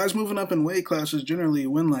 Guys moving up in weight classes generally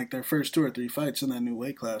win, like, their first 2 or 3 fights in that new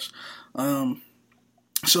weight class.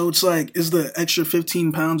 So it's like, is the extra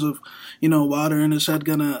 15 pounds of, water in his head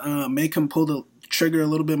gonna make him pull the trigger a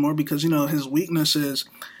little bit more? Because, his weakness is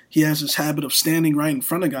he has this habit of standing right in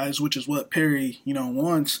front of guys, which is what Perry,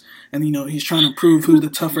 wants. And, he's trying to prove who the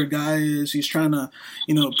tougher guy is. He's trying to,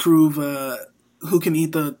 prove who can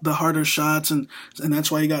eat the harder shots. And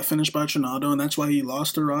that's why he got finished by Trinaldo. And that's why he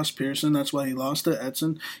lost to Ross Pearson. That's why he lost to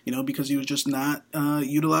Edson, because he was just not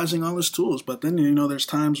utilizing all his tools. But then, there's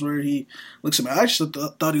times where he looks at me. I actually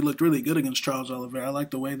thought he looked really good against Charles Oliveira. I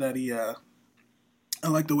like the way that he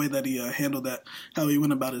handled that, how he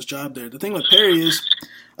went about his job there. The thing with Perry is,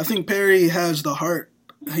 I think Perry has the heart.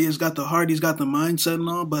 He has got the heart. He's got the mindset and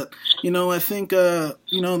all. But, I think,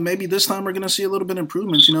 maybe this time we're going to see a little bit of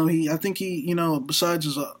improvements. I think he, besides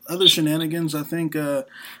his other shenanigans, I think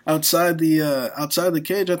outside the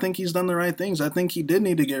cage, I think he's done the right things. I think he did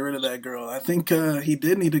need to get rid of that girl. I think he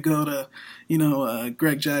did need to go to,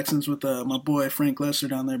 Greg Jackson's with my boy Frank Lesnar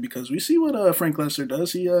down there, because we see what Frank Lesnar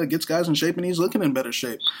does. He gets guys in shape, and he's looking in better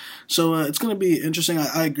shape. So it's going to be interesting.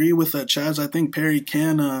 I agree with Chaz. I think Perry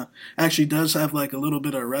actually does have like a little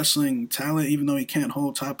bit of wrestling talent, even though he can't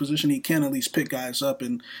hold top position. He can at least pick guys up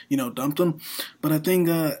and, dump them. But I think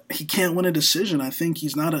he can't win a decision. I think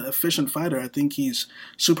he's not an efficient fighter. I think he's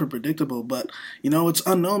super predictable. But, it's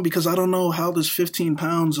unknown, because I don't know how this 15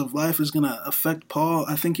 pounds of life is going to affect Paul.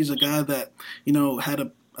 I think he's a guy that,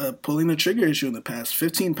 had a pulling the trigger issue in the past.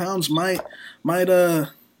 15 pounds might at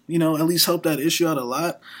least help that issue out a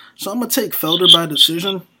lot. So I'm going to take Felder by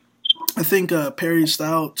decision. I think Perry's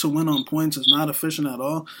style to win on points is not efficient at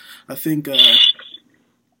all. I think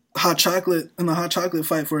Hot Chocolate, in the Hot Chocolate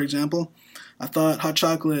fight, for example, I thought Hot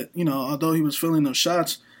Chocolate, although he was feeling those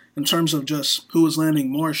shots, in terms of just who was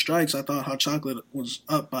landing more strikes, I thought Hot Chocolate was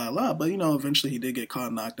up by a lot. But, eventually he did get caught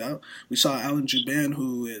and knocked out. We saw Alan Juban,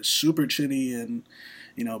 who is super chinny and,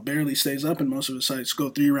 barely stays up in most of his fights, go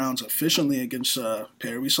 3 rounds efficiently against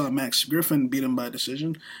Perry. We saw Max Griffin beat him by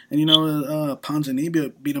decision. And,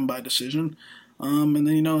 Ponzinibbio beat him by decision. And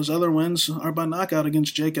then, his other wins are by knockout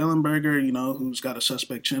against Jake Ellenberger, who's got a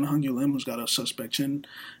suspect chin, Hung Yu Lim, who's got a suspect chin.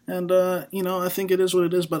 And, I think it is what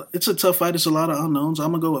it is. But it's a tough fight. It's a lot of unknowns.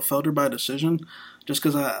 I'm going to go with Felder by decision just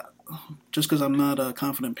because I'm not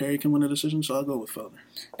confident Perry can win a decision, so I'll go with Felder.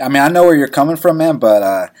 I mean, I know where you're coming from, man,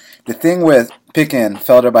 but the thing with picking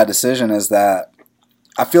Felder by decision is that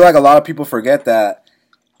I feel like a lot of people forget that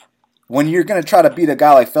when you're going to try to beat a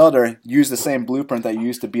guy like Felder, use the same blueprint that you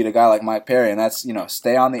used to beat a guy like Mike Perry, and that's,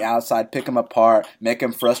 stay on the outside, pick him apart, make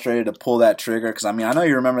him frustrated to pull that trigger. Because, I know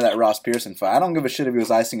you remember that Ross Pearson fight. I don't give a shit if he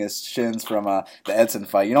was icing his shins from the Edson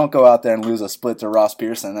fight. You don't go out there and lose a split to Ross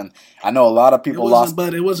Pearson. And I know a lot of people lost.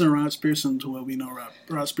 But it wasn't Ross Pearson to what we know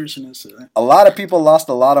Ross Pearson is today. A lot of people lost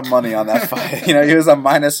a lot of money on that fight. He was a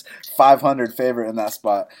minus 500 favorite in that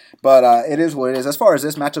spot. But it is what it is. As far as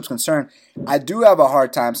this matchup's concerned, I do have a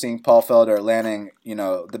hard time seeing Paul Felder landing,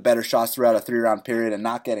 the better shots throughout a 3-round period and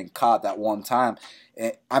not getting caught that one time.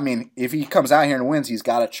 If he comes out here and wins, he's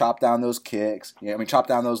got to chop down those kicks. Chop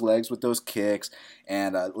down those legs with those kicks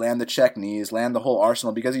and land the check knees, land the whole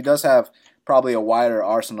arsenal, because he does have probably a wider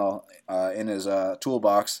arsenal in his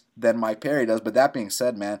toolbox than Mike Perry does. But that being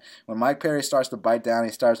said, man, when Mike Perry starts to bite down,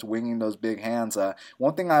 he starts winging those big hands.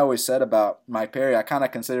 One thing I always said about Mike Perry, I kind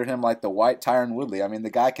of considered him like the white Tyron Woodley. The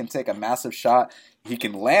guy can take a massive shot. He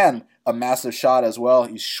can land a massive shot as well.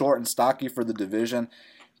 He's short and stocky for the division.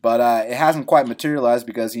 But it hasn't quite materialized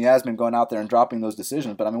because he has been going out there and dropping those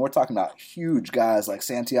decisions. But, we're talking about huge guys like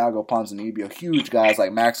Santiago Ponzinibbio, huge guys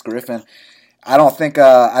like Max Griffin. I don't think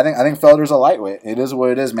I think Felder's a lightweight. It is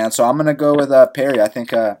what it is, man. So I'm gonna go with Perry. I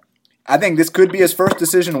think this could be his first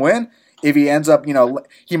decision win. If he ends up,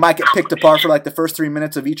 he might get picked apart for like the first 3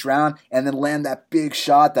 minutes of each round and then land that big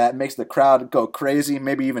shot that makes the crowd go crazy,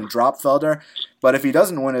 maybe even drop Felder. But if he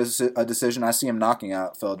doesn't win a decision, I see him knocking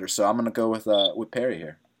out Felder. So I'm gonna go with Perry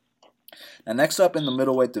here. Now, next up in the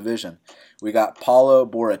middleweight division, we got Paulo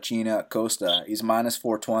Borrachina Costa. He's minus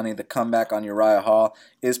 420. The comeback on Uriah Hall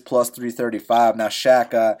is plus 335. Now,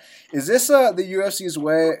 Shaq, is this the UFC's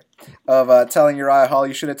way of telling Uriah Hall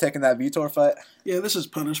you should have taken that Vitor fight? Yeah, this is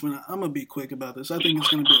punishment. I'm going to be quick about this. I think it's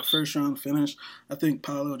going to be a first-round finish. I think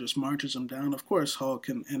Paulo just marches him down. Of course, Hall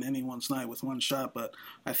can end anyone's night with one shot, but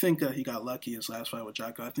I think he got lucky his last fight with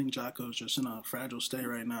Jocko. I think Jocko's just in a fragile state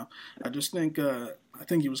right now. I just think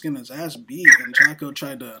he was getting his ass beat, and Jocko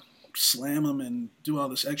tried to slam him and do all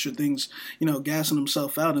this extra things, gassing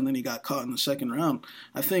himself out, and then he got caught in the second round.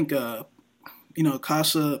 I think,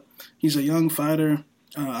 Casa, he's a young fighter.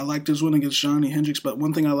 I liked his win against Johnny Hendricks, but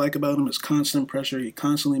one thing I like about him is constant pressure. He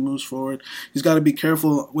constantly moves forward. He's got to be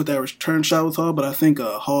careful with that return shot with Hall, but I think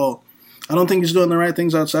Hall, I don't think he's doing the right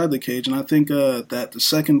things outside the cage, and I think that the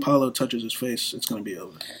second Paulo touches his face, it's going to be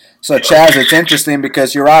over. So, Chaz, it's interesting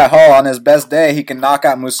because Uriah Hall, on his best day, he can knock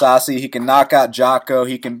out Mousasi, he can knock out Jocko,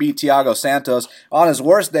 he can beat Thiago Santos. On his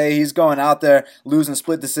worst day, he's going out there losing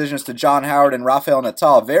split decisions to John Howard and Rafael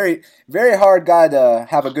Natal. Very, very hard guy to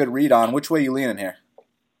have a good read on. Which way you leaning here?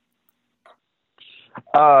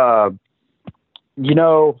 I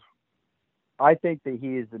think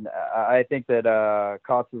that I think that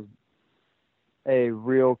Costa's a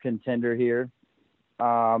real contender here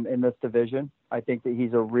in this division. I think that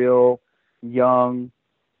he's a real young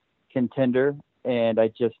contender, and I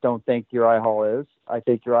just don't think Uriah Hall is. I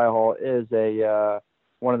think Uriah Hall is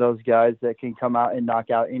one of those guys that can come out and knock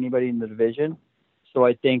out anybody in the division. So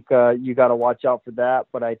I think you got to watch out for that.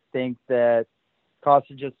 But I think that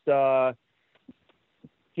Costa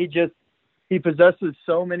he possesses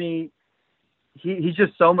so many. He's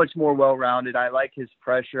just so much more well-rounded. I like his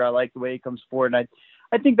pressure. I like the way he comes forward, and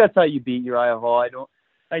I think that's how you beat Uriah Hall.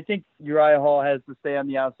 I think Uriah Hall has to stay on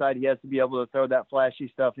the outside. He has to be able to throw that flashy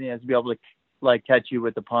stuff, and he has to be able to catch you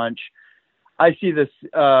with the punch. I see this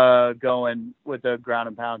going with a ground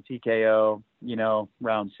and pound TKO,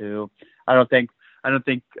 round 2. I don't think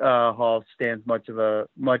Hall stands much of a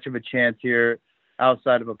chance here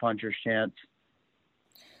outside of a puncher's chance.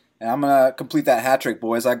 And I'm gonna complete that hat trick,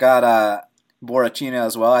 boys. I got Borrachina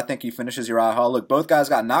as well. I think he finishes Uriah Hall. Look, both guys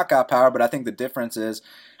got knockout power, but I think the difference is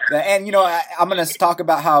that, and I'm going to talk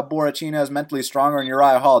about how Borrachina is mentally stronger, and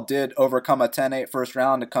Uriah Hall did overcome a 10-8 first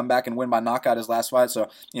round to come back and win by knockout his last fight. So,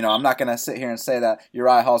 I'm not going to sit here and say that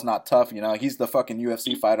Uriah Hall's not tough. He's the fucking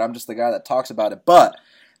UFC fighter. I'm just the guy that talks about it. But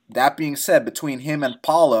That being said, between him and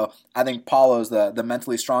Paulo, I think Paulo's the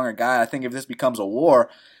mentally stronger guy. I think if this becomes a war,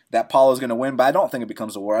 that Paulo's going to win, but I don't think it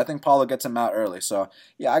becomes a war. I think Paulo gets him out early. So,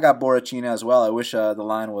 yeah, I got Borrachina as well. I wish the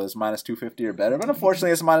line was minus 250 or better, but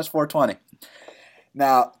unfortunately it's minus 420.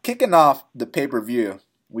 Now, kicking off the pay-per-view,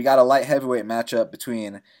 we got a light heavyweight matchup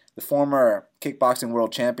between the former kickboxing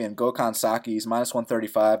world champion Gokhan Saki. He's minus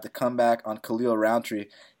 135. The comeback on Khalil Roundtree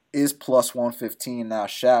is plus 115. Now,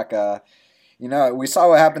 Shaq, we saw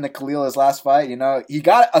what happened to Khalil his last fight. He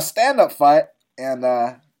got a stand-up fight,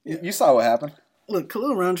 and you saw what happened. Look,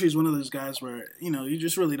 Khalil Roundtree is one of those guys where, you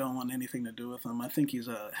just really don't want anything to do with him. I think he's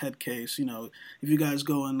a head case. If you guys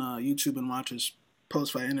go on YouTube and watch his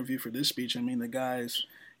post-fight interview for this speech, I mean, the guy's,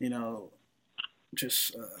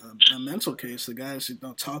 just a mental case. The guy's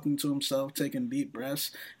talking to himself, taking deep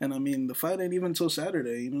breaths. And, I mean, the fight ain't even until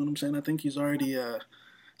Saturday. You know what I'm saying? I think he's already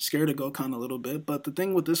scared of Gokhan a little bit. But the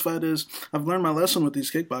thing with this fight is I've learned my lesson with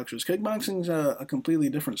these kickboxers. Kickboxing's a completely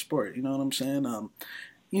different sport. You know what I'm saying?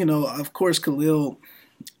 Of course, Khalil,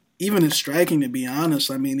 even his striking, to be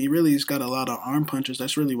honest, I mean, he's got a lot of arm punches.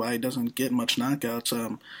 That's really why he doesn't get much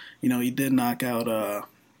knockouts. He did knock out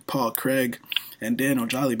Paul Craig and Daniel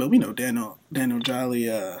Jolly, but we know Daniel Jolly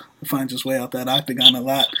finds his way out that octagon a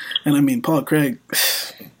lot. And, I mean, Paul Craig,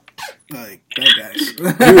 like, that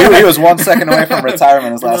guy's. he was 1 second away from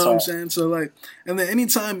retirement his last fight. You know what I'm saying? So, and then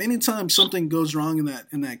anytime something goes wrong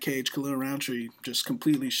in that cage, Khalil Roundtree just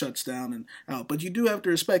completely shuts down and out. But you do have to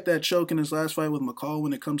respect that choke in his last fight with McCall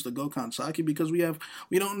when it comes to Gokhan Saki, because we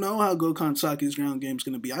don't know how Gokhan Saki's ground game is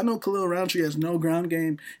going to be. I know Khalil Roundtree has no ground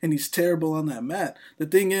game and he's terrible on that mat. The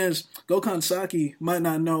thing is, Gokhan Saki might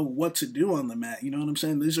not know what to do on the mat. You know what I'm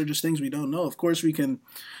saying? These are just things we don't know. Of course, we can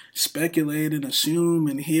speculate and assume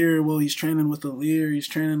and hear, well, he's training with Alir, he's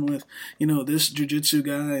training with, this jiu-jitsu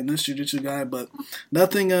guy and this jiu-jitsu guy, but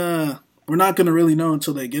nothing, we're not going to really know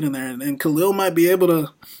until they get in there. And Khalil might be able to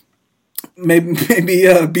maybe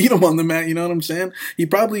beat him on the mat, you know what I'm saying? He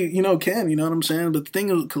probably, can, you know what I'm saying? But the thing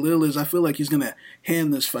with Khalil is I feel like he's going to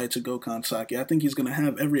hand this fight to Gokhan Saki. I think he's going to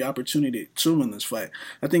have every opportunity to win this fight.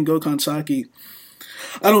 I think Gokhan Saki,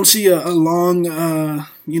 I don't see a long,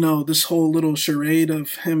 this whole little charade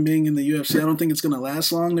of him being in the UFC. I don't think it's going to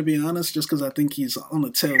last long, to be honest, just because I think he's on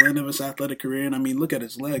the tail end of his athletic career. And, I mean, look at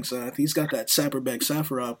his legs. He's got that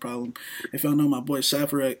Saperbek-Safarov problem. If y'all know my boy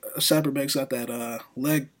Saperbek's got that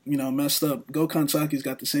leg, messed up. Gokhan Saki's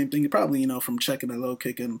got the same thing. Probably, from checking a low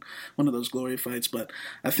kick in one of those glory fights. But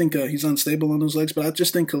I think he's unstable on those legs. But I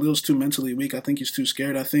just think Khalil's too mentally weak. I think he's too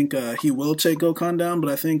scared. I think he will take Gokhan down.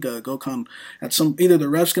 But I think Gokhan, either the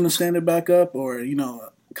ref's going to stand it back up or,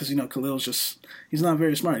 because Khalil's he's not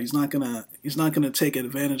very smart. He's not gonna take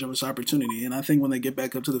advantage of his opportunity. And I think when they get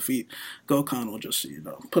back up to the feet, Gokhan will just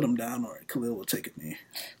put him down, or Khalil will take a knee.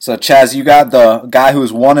 So Chaz, you got the guy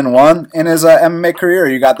who's 1-1 in his MMA career, or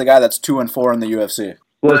you got the guy that's 2-4 in the UFC?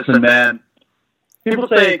 Listen, man. People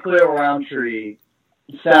say Khalil Roundtree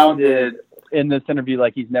sounded in this interview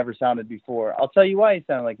like he's never sounded before. I'll tell you why he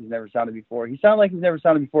sounded like he's never sounded before. He sounded like he's never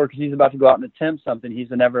sounded before because he's about to go out and attempt something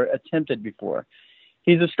he's never attempted before.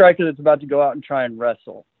 He's a striker that's about to go out and try and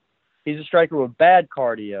wrestle. He's a striker with bad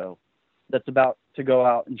cardio that's about to go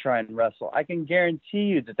out and try and wrestle. I can guarantee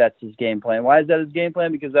you that that's his game plan. Why is that his game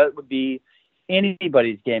plan? Because that would be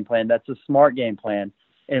anybody's game plan. That's a smart game plan,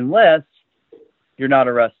 unless you're not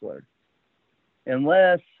a wrestler,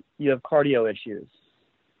 unless you have cardio issues,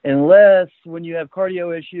 unless when you have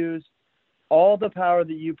cardio issues, all the power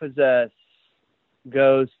that you possess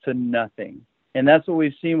goes to nothing. And that's what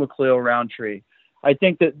we've seen with Khalil Roundtree. I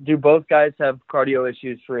think that, do both guys have cardio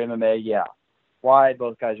issues for MMA? Yeah. Why?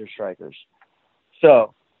 Both guys are strikers.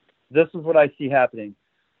 So this is what I see happening.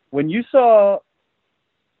 When you saw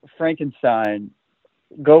Frankenstein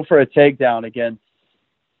go for a takedown against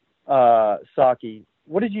Saki,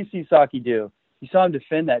 what did you see Saki do? You saw him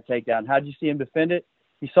defend that takedown. How did you see him defend it?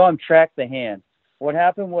 You saw him track the hand. What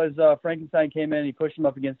happened was Frankenstein came in, he pushed him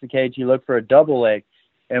up against the cage, he looked for a double leg.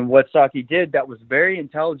 And what Saki did that was very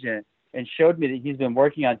intelligent and showed me that he's been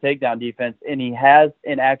working on takedown defense, and he has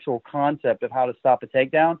an actual concept of how to stop a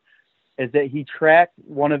takedown, is that he tracked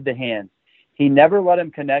one of the hands. He never let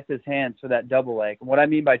him connect his hands for that double leg. And what I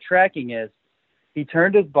mean by tracking is he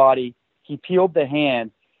turned his body, he peeled the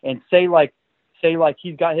hand, and say like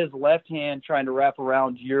he's got his left hand trying to wrap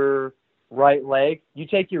around your right leg. You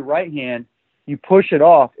take your right hand, you push it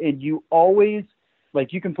off, and you always,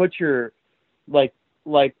 you can put your, the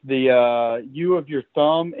U of your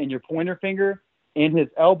thumb and your pointer finger in his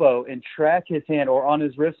elbow and track his hand, or on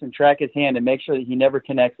his wrist and track his hand, and make sure that he never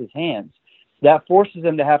connects his hands. That forces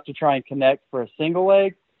him to have to try and connect for a single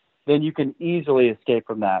leg. Then you can easily escape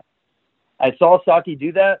from that. I saw Saki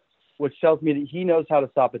do that, which tells me that he knows how to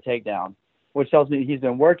stop a takedown, which tells me that he's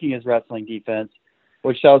been working his wrestling defense,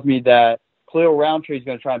 which tells me that Khalil Roundtree is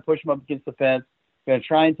going to try and push him up against the fence, going to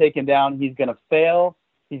try and take him down. He's going to fail.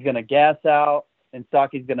 He's going to gas out, and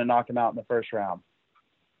Saki's going to knock him out in the first round.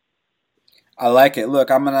 I like it.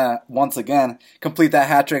 Look, I'm going to, once again, complete that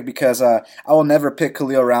hat trick because I will never pick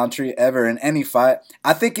Khalil Roundtree ever in any fight.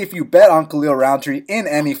 I think if you bet on Khalil Roundtree in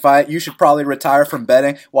any fight, you should probably retire from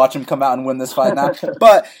betting, watch him come out and win this fight now.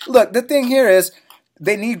 But, look, the thing here is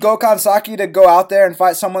they need Gokhan Saki to go out there and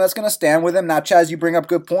fight someone that's going to stand with him. Now, Chaz, you bring up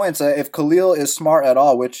good points. If Khalil is smart at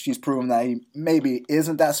all, which he's proven that he maybe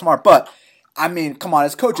isn't that smart, but I mean, come on,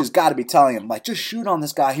 his coach has got to be telling him, like, just shoot on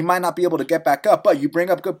this guy. He might not be able to get back up, but you bring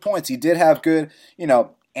up good points. He did have good,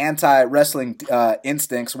 anti-wrestling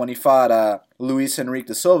instincts when he fought Luis Henrique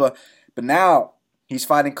da Silva, but now he's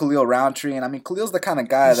fighting Khalil Roundtree, and I mean, Khalil's the kind of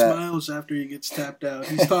guy he that smiles after he gets tapped out.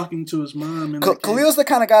 He's talking to his mom. Khalil's the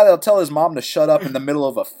kind of guy that'll tell his mom to shut up in the middle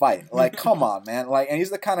of a fight. Like, come on, man. Like, and he's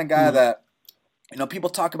the kind of guy that, people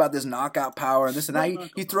talk about this knockout power and this and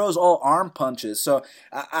that. He throws all arm punches. So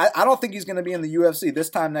I don't think he's going to be in the UFC this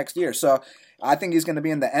time next year. So I think he's going to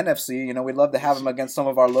be in the NFC. We'd love to have him against some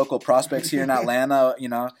of our local prospects here in Atlanta,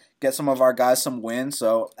 get some of our guys some wins.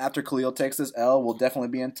 So after Khalil takes this L, we'll definitely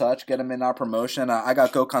be in touch, get him in our promotion. I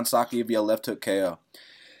got Gokhan Saki via left hook KO.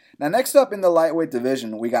 Now, next up in the lightweight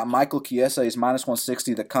division, we got Michael Chiesa. He's minus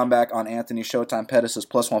 160. The comeback on Anthony Showtime Pettis is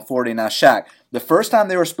plus 140. Now, Shaq, the first time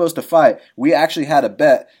they were supposed to fight, we actually had a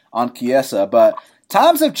bet on Chiesa. But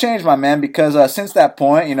times have changed, my man, because since that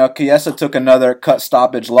point, Chiesa took another cut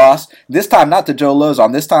stoppage loss. This time not to Joe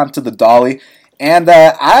Lozon, this time to the Dolly. And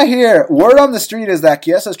I hear word on the street is that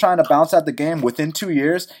Chiesa's trying to bounce out the game within 2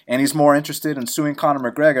 years, and he's more interested in suing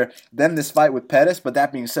Conor McGregor than this fight with Pettis. But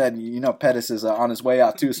that being said, Pettis is on his way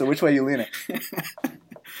out too. So which way are you leaning?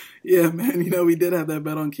 Yeah, man, we did have that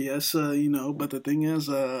bet on Chiesa, but the thing is,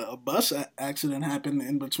 a bus accident happened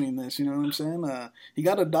in between this, you know what I'm saying? He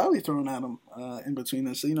got a dolly thrown at him in between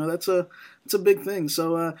this. So, that's a big thing.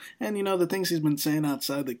 So, and, the things he's been saying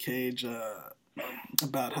outside the cage,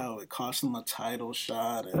 about how it cost him a title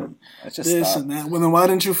shot and this and that. Well, then why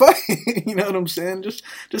didn't you fight? You know what I'm saying? Just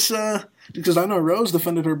because I know Rose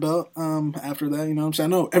defended her belt after that. You know what I'm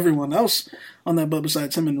saying? I know everyone else on that belt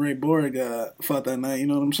besides him and Ray Borg fought that night. You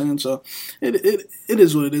know what I'm saying? So it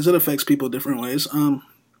is what it is. It affects people different ways.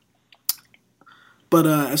 But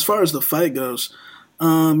as far as the fight goes,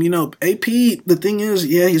 AP. The thing is,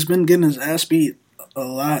 he's been getting his ass beat a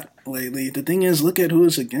lot lately. The thing is, look at who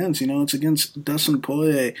it's against. It's against Dustin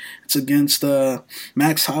Poirier. It's against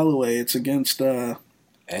Max Holloway. It's against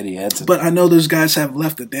Eddie Edson. But I know those guys have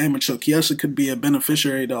left the damage, so Chiesa could be a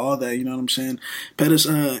beneficiary to all that. You know what I'm saying? Pettis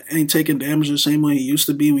ain't taking damage the same way he used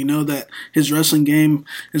to be. We know that his wrestling game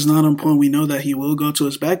is not on point. We know that he will go to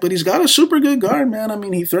his back, but he's got a super good guard, man. I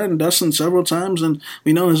mean, he threatened Dustin several times, and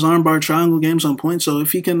we know his armbar triangle game's on point. So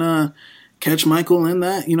if he can catch Michael in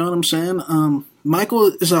that, you know what I'm saying? Michael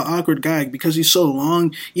is an awkward guy because he's so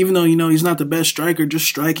long. Even though, he's not the best striker, just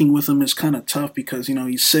striking with him is kind of tough because, he's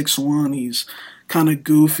 6'1", he's kind of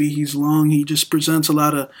goofy, he's long, he just presents a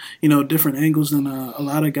lot of, different angles than a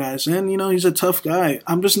lot of guys. And, he's a tough guy.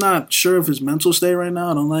 I'm just not sure of his mental state right now.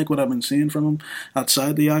 I don't like what I've been seeing from him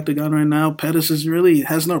outside the octagon right now. Pettis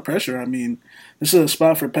has no pressure. I mean, this is a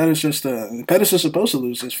spot for Pettis Pettis is supposed to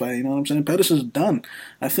lose this fight, you know what I'm saying? Pettis is done.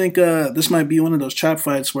 I think this might be one of those trap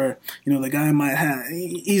fights where, the guy might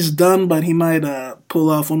he's done, but he might pull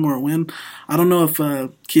off one more win. I don't know if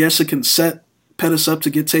Chiesa can set Pettis up to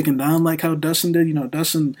get taken down like how Dustin did.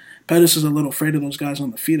 Pettis is a little afraid of those guys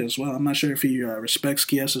on the feet as well. I'm not sure if he respects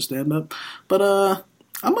Chiesa's stand-up. But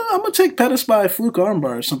I'm gonna take Pettis by a fluke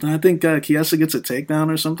armbar or something. I think Chiesa gets a takedown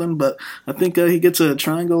or something, but I think he gets a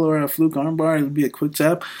triangle or a fluke armbar. It'll be a quick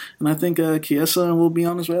tap, and I think Chiesa will be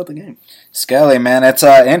on his way out the game. Skelly, man, it's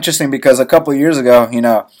interesting because a couple of years ago,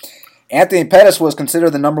 Anthony Pettis was considered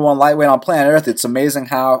the number one lightweight on planet Earth. It's amazing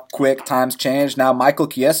how quick times change. Now, Michael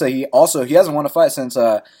Chiesa, he hasn't won a fight since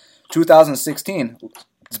 2016.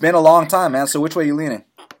 It's been a long time, man. So which way are you leaning?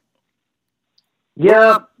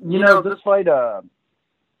 Yeah, this fight, I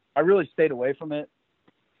really stayed away from it.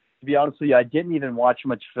 To be honest with you, I didn't even watch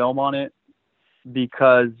much film on it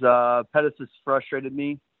because Pettis has frustrated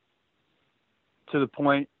me to the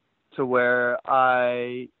point to where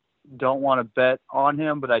I don't want to bet on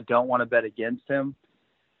him, but I don't want to bet against him.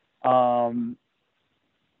 I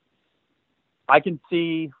can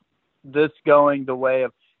see this going the way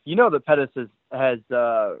of, that Pettis has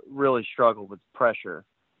really struggled with pressure.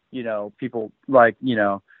 People like,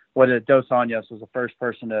 whether Dos Anjos was the first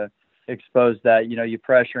person to expose that, you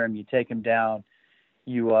pressure him, you take him down,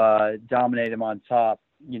 dominate him on top.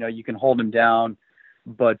 You can hold him down,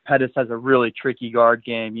 but Pettis has a really tricky guard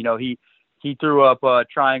game. He threw up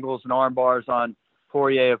triangles and arm bars on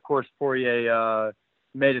Poirier. Of course, Poirier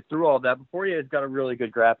made it through all that, but Poirier's got a really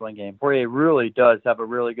good grappling game. Poirier really does have a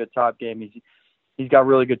really good top game. He's got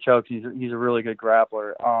really good chokes. He's a really good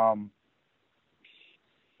grappler.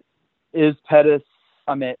 Is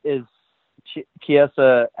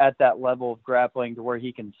Chiesa at that level of grappling to where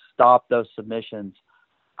he can stop those submissions?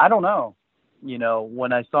 I don't know.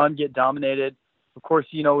 When I saw him get dominated, of course,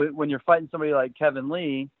 when you're fighting somebody like Kevin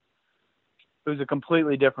Lee, who's a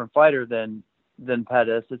completely different fighter than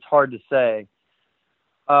Pettis, it's hard to say.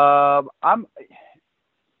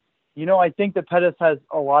 I think that Pettis has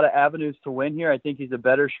a lot of avenues to win here. I think he's a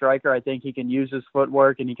better striker. I think he can use his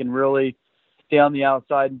footwork and he can really stay on the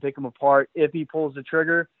outside and pick him apart if he pulls the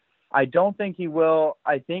trigger. I don't think he will.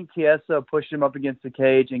 I think Chiesa pushed him up against the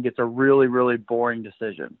cage and gets a really, really boring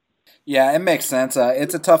decision. Yeah, it makes sense.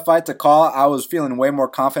 It's a tough fight to call. I was feeling way more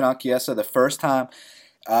confident on Chiesa the first time.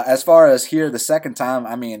 As far as here the second time,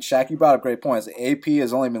 Shaq, you brought up great points. AP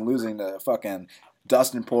has only been losing to fucking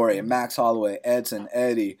Dustin Poirier, Max Holloway, Edson,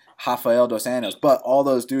 Eddie, Rafael Dos Anjos. But all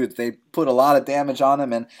those dudes, they put a lot of damage on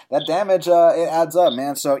him, and that damage, it adds up,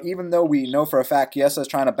 man. So even though we know for a fact Chiesa is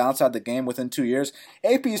trying to bounce out the game within 2 years,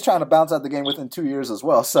 AP is trying to bounce out the game within 2 years as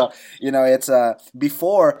well. So, it's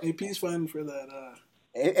before... AP's fighting for that...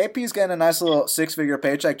 AP's getting a nice little six-figure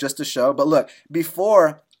paycheck just to show. But look,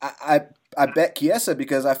 before... I bet Chiesa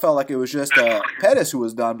because I felt like it was just Pettis who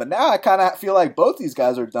was done. But now I kind of feel like both these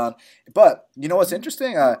guys are done. But you know what's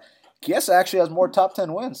interesting? Chiesa actually has more top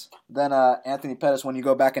 10 wins than Anthony Pettis when you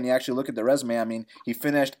go back and you actually look at the resume. He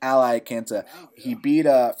finished Al Iaquinta. He beat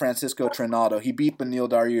Francisco Trinaldo. He beat Beneil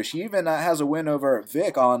Dariush. He even has a win over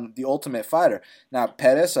Vic on The Ultimate Fighter. Now,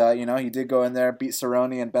 Pettis, he did go in there, beat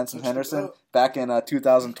Cerrone and Benson Henderson back in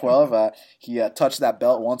 2012. He touched that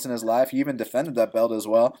belt once in his life. He even defended that belt as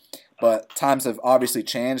well. But times have obviously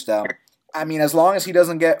changed. As long as he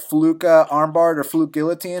doesn't get fluke armbarred or fluke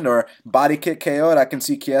guillotined or body kick KO'd, I can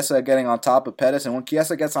see Chiesa getting on top of Pettis. And when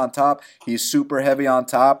Chiesa gets on top, he's super heavy on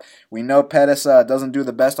top. We know Pettis doesn't do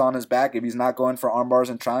the best on his back if he's not going for armbars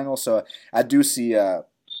and triangles. So I do see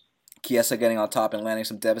Chiesa getting on top and landing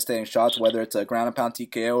some devastating shots, whether it's a ground and pound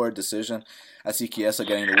TKO or a decision. I see Chiesa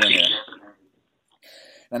getting the win here.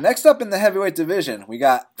 Now, next up in the heavyweight division, we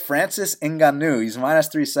got Francis Ngannou. He's minus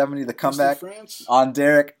 370. The comeback on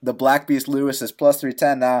Derek, the Black Beast Lewis, is plus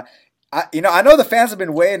 310. Now, I know the fans have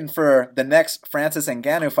been waiting for the next Francis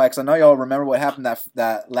Ngannou fight, because I know y'all remember what happened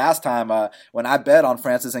that last time when I bet on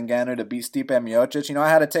Francis Ngannou to beat Stipe Miocic. I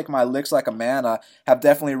had to take my licks like a man. I have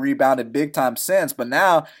definitely rebounded big time since, but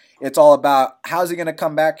now it's all about how's he going to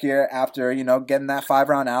come back here after, getting that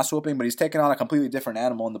 5-round ass whooping, but he's taking on a completely different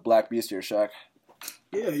animal in the Black Beast here, Shaq.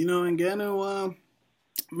 Yeah, Ngannou,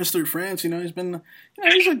 Mr. France, he's been,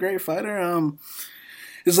 he's a great fighter.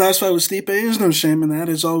 His last fight with Stipe, there's no shame in that.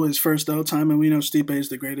 It's always first out time, and we know Stipe is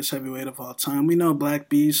the greatest heavyweight of all time. We know Black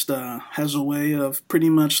Beast has a way of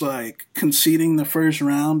pretty much like conceding the first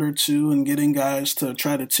round or two and getting guys to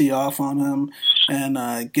try to tee off on him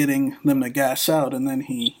and getting them to gas out, and then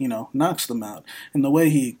he, knocks them out. And the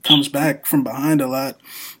way he comes back from behind a lot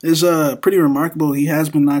is pretty remarkable. He has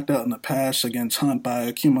been knocked out in the past against Hunt by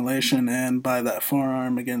accumulation and by that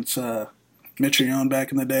forearm against Mitrione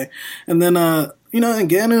back in the day. And then,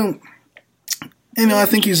 Ngannou, I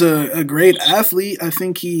think he's a great athlete. I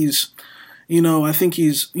think he's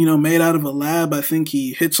made out of a lab. I think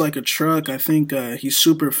he hits like a truck. I think he's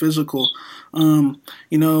super physical.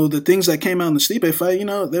 The things that came out in the Stipe fight,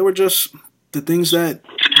 they were just the things that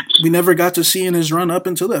we never got to see in his run up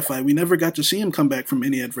until that fight. We never got to see him come back from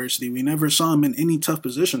any adversity. We never saw him in any tough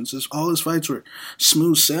positions. All his fights were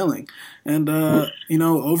smooth sailing. And,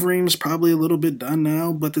 Overeem's probably a little bit done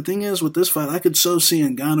now. But the thing is, with this fight, I could so see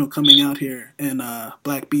Ngannou coming out here and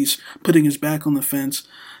Black Beast putting his back on the fence.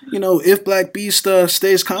 If Black Beast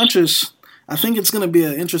stays conscious, I think it's going to be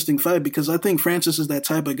an interesting fight, because I think Francis is that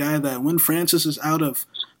type of guy that when Francis is out of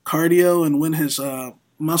cardio and when his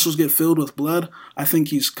muscles get filled with blood, I think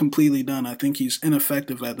he's completely done. I think he's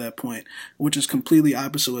ineffective at that point, which is completely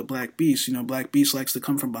opposite with Black Beast. Black Beast likes to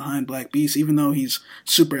come from behind. Black Beast, even though he's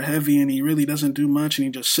super heavy and he really doesn't do much and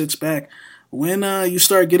he just sits back, when you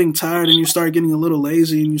start getting tired and you start getting a little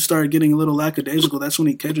lazy and you start getting a little lackadaisical, that's when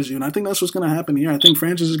he catches you. And I think that's what's going to happen here. I think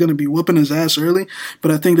Francis is going to be whooping his ass early,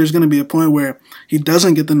 but I think there's going to be a point where he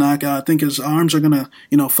doesn't get the knockout. I think his arms are going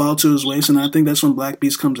to, fall to his waist, and I think that's when Black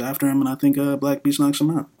Beast comes after him, and I think Black Beast knocks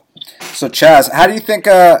him out. So, Chaz, how do you think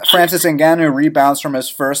Francis Ngannou rebounds from his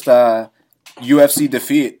first UFC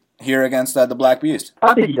defeat here against the Black Beast?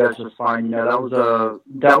 I think he does just fine. You know,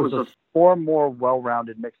 that was a 4 more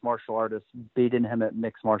well-rounded mixed martial artists beating him at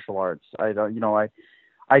mixed martial arts. I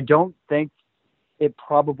don't think it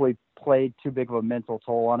probably played too big of a mental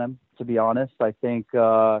toll on him, to be honest. I think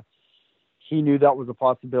he knew that was a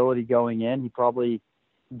possibility going in. He probably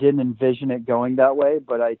didn't envision it going that way,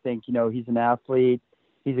 but I think, you know, he's an athlete.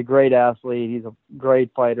 He's a great athlete. He's a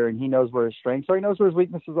great fighter, and he knows where his strengths are. He knows where his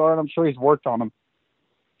weaknesses are, and I'm sure he's worked on them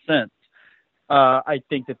since. I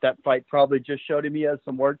think that fight probably just showed him he has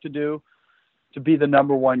some work to do to be the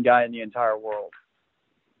number 1 guy in the entire world.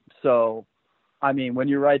 So, I mean, when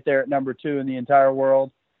you're right there at number 2 in the entire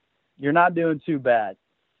world, you're not doing too bad.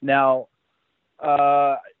 Now,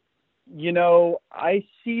 you know, I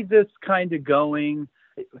see this kind of going.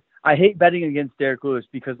 I hate betting against Derek Lewis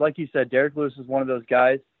because, like you said, Derek Lewis is one of those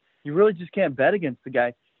guys. You really just can't bet against the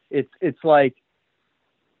guy. It's like,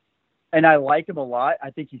 and I like him a lot.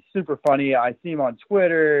 I think he's super funny. I see him on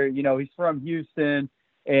Twitter. You know, he's from Houston.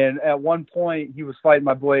 And at one point, he was fighting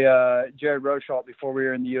my boy Jared Rosholt before we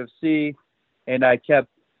were in the UFC. And I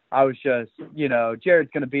was just, you know,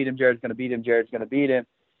 Jared's going to beat him. Jared's going to beat him. Jared's going to beat him.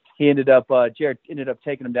 Jared ended up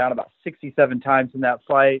taking him down about 67 times in that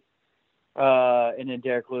fight. And then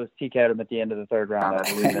Derek Lewis TK'd him at the end of the 3rd round, I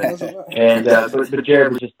believe. And but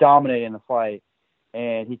Jared was just dominating the fight.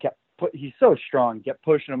 And he's so strong. He kept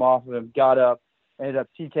pushing him off of him, got up, ended up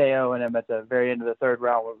TKOing him at the very end of the 3rd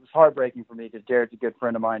round. It was heartbreaking for me because Jared's a good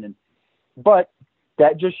friend of mine. But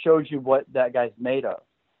that just shows you what that guy's made of.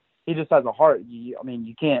 He just has a heart. You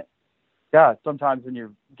can't. God, sometimes when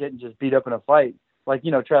you're getting just beat up in a fight, like,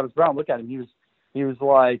 you know, Travis Brown, look at him. He was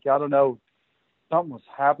like, I don't know, something was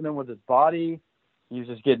happening with his body. He was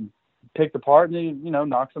just getting picked apart, and he, you know,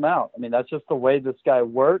 knocks him out. I mean, that's just the way this guy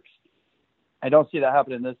works. I don't see that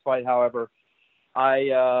happening in this fight. However, I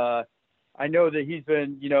know that he's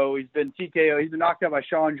been TKO. He's been knocked out by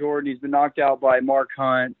Sean Jordan. He's been knocked out by Mark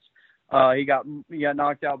Hunt. He got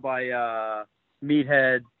knocked out by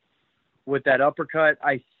Meathead with that uppercut.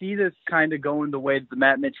 I see this kind of going the way that the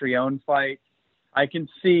Matt Mitrione fight. I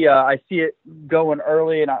see it going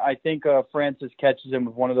early, and I think Francis catches him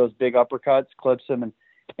with one of those big uppercuts, clips him,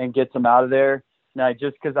 and gets him out of there. Now,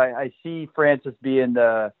 just because I see Francis being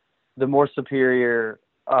the more superior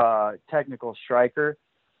technical striker.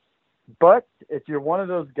 But if you're one of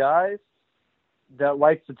those guys that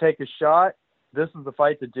likes to take a shot, this is the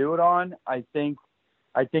fight to do it on. I think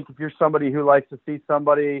if you're somebody who likes to see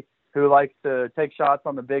somebody who likes to take shots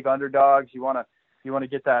on the big underdogs, you want to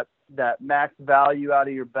get that max value out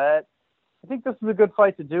of your bet, I think this is a good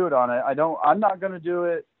fight to do it on. I'm not going to do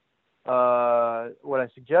it. Would I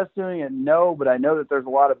suggest doing it? No, but I know that there's a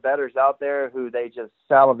lot of bettors out there who they just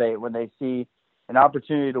salivate when they see an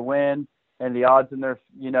opportunity to win and the odds in their,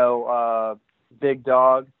 you know, big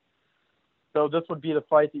dog. So this would be the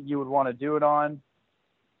fight that you would want to do it on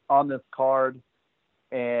this card.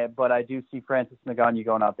 But I do see Francis Ngannou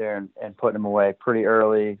going out there and putting him away pretty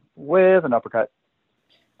early with an uppercut.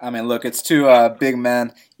 I mean, look, it's 2 big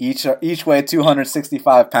men. Each weigh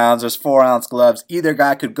 265 pounds. There's 4-ounce gloves. Either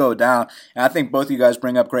guy could go down. And I think both of you guys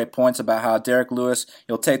bring up great points about how Derek Lewis,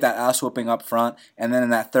 he'll take that ass whooping up front. And then in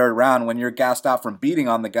that 3rd round, when you're gassed out from beating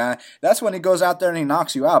on the guy, that's when he goes out there and he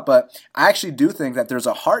knocks you out. But I actually do think that there's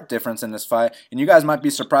a heart difference in this fight. And you guys might be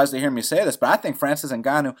surprised to hear me say this, but I think Francis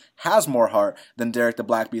Ngannou has more heart than Derek the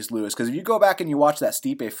Black Beast Lewis. Because if you go back and you watch that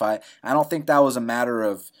Stipe fight, I don't think that was a matter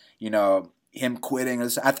of, you know, him quitting.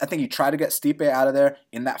 I think he tried to get Stipe out of there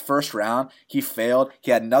in that 1st round. He failed.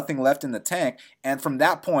 He had nothing left in the tank. And from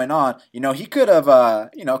that point on, you know, he could have,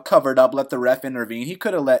 covered up, let the ref intervene. He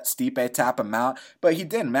could have let Stipe tap him out, but he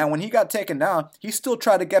didn't, man. When he got taken down, he still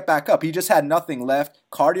tried to get back up. He just had nothing left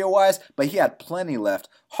cardio-wise, but he had plenty left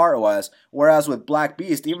heart-wise. Whereas with Black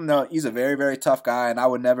Beast, even though he's a very, very tough guy, and I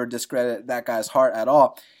would never discredit that guy's heart at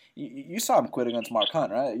all, you saw him quit against Mark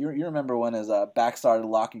Hunt, right? You remember when his back started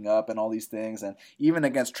locking up and all these things, and even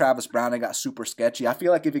against Travis Brown, it got super sketchy. I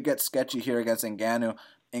feel like if it gets sketchy here against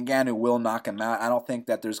Ngannou will knock him out. I don't think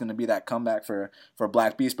that there's going to be that comeback for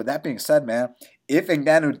Black Beast. But that being said, man, if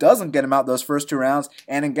Ngannou doesn't get him out those first 2 rounds,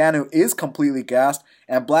 and Ngannou is completely gassed,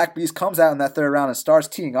 and Black Beast comes out in that 3rd round and starts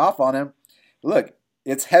teeing off on him, look,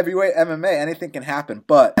 it's heavyweight MMA. Anything can happen.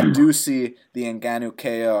 But I do see the Ngannou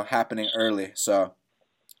KO happening early, so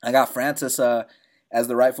I got Francis as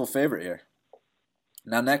the rightful favorite here.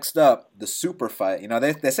 Now, next up, the super fight. You know,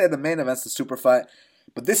 they say the main event's the super fight,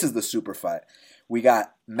 but this is the super fight. We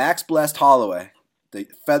got Max Blessed Holloway, the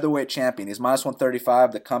featherweight champion. He's minus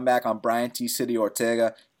 135. The comeback on Brian T. City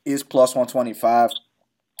Ortega is plus 125.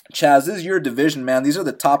 Chaz, this is your division, man. These are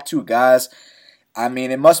the top 2 guys. I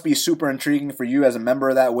mean, it must be super intriguing for you as a member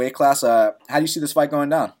of that weight class. How do you see this fight going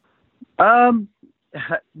down?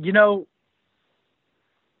 You know,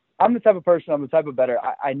 I'm the type of person, I'm the type of bettor.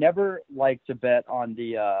 I never like to bet on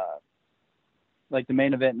the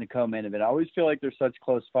main event and the co-main event. I always feel like they're such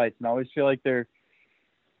close fights, and I always feel like they're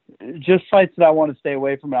just fights that I want to stay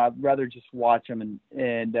away from. I'd rather just watch them and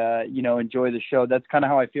enjoy the show. That's kind of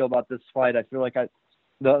how I feel about this fight. I feel like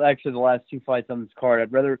actually the last two fights on this card,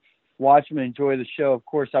 I'd rather watch them and enjoy the show. Of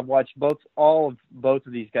course, I've watched both of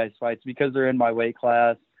these guys' fights because they're in my weight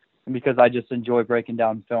class and because I just enjoy breaking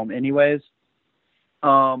down film anyways.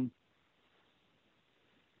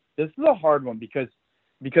 This is a hard one because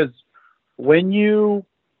when you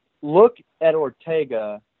look at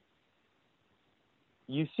Ortega,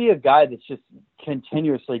 you see a guy that's just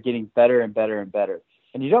continuously getting better and better and better.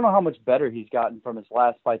 And you don't know how much better he's gotten from his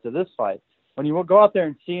last fight to this fight. When you go out there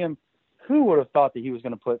and see him, who would have thought that he was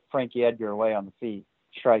going to put Frankie Edgar away on the feet,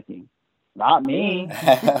 striking? Not me.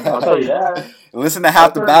 I'll tell you that. Listen to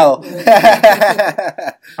Half the Battle.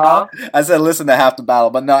 Huh? I said listen to Half the Battle,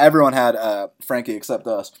 but no, everyone had Frankie except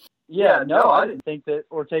us. Yeah, no, I didn't think that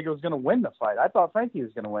Ortega was going to win the fight. I thought Frankie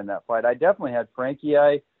was going to win that fight. I definitely had Frankie.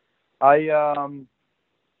 I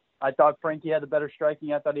thought Frankie had the better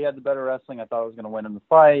striking. I thought he had the better wrestling. I thought I was going to win in the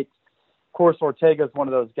fight. Of course, Ortega is one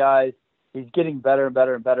of those guys. He's getting better and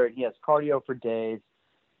better and better, and he has cardio for days.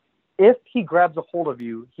 If he grabs a hold of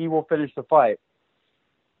you, he will finish the fight.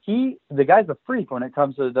 The guy's a freak when it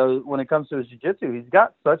comes to his jiu-jitsu. He's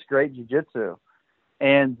got such great jiu-jitsu.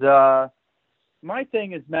 And my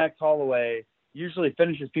thing is Max Holloway usually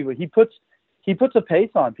finishes people. He puts a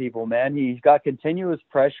pace on people, man. He's got continuous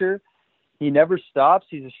pressure. He never stops.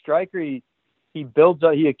 He's a striker. He builds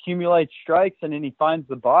up, he accumulates strikes, and then he finds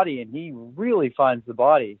the body, and he really finds the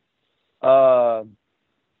body. I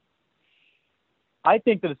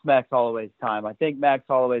think that it's Max Holloway's time. I think Max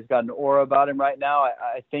Holloway's got an aura about him right now.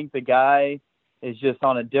 I think the guy is just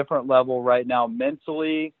on a different level right now,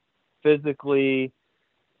 mentally, physically.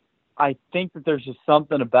 I think that there's just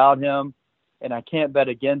something about him, and I can't bet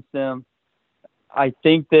against him. I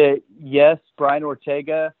think that, yes, Brian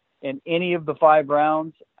Ortega in any of the 5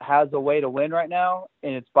 rounds has a way to win right now,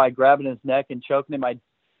 and it's by grabbing his neck and choking him.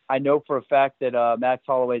 I know for a fact that Max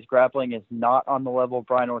Holloway's grappling is not on the level of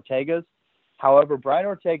Brian Ortega's. However, Brian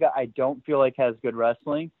Ortega, I don't feel like has good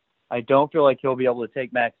wrestling. I don't feel like he'll be able to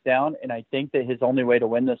take Max down, and I think that his only way to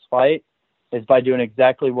win this fight is by doing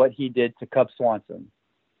exactly what he did to Cub Swanson.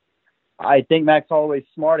 I think Max Holloway's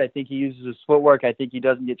smart. I think he uses his footwork. I think he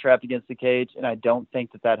doesn't get trapped against the cage, and I don't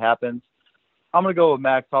think that happens. I'm going to go with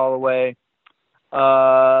Max Holloway.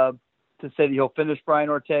 To say that he'll finish Brian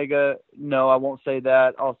Ortega, no, I won't say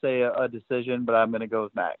that. I'll say a decision, but I'm going to go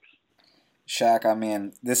with Max. Shaq, I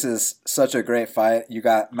mean, this is such a great fight. You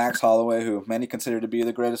got Max Holloway, who many consider to be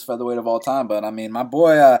the greatest featherweight of all time. But, I mean, my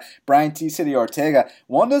boy Brian T. City Ortega,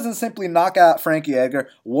 one doesn't simply knock out Frankie Edgar.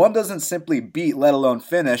 One doesn't simply beat, let alone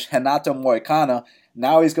finish, Renato Moicano.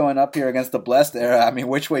 Now he's going up here against the Blessed era. I mean,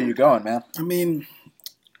 which way you going, man? I mean,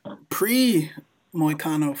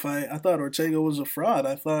 pre-Moicano fight, I thought Ortega was a fraud.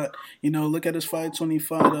 I thought, look at his fights when he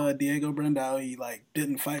fought Diego Brandao. He,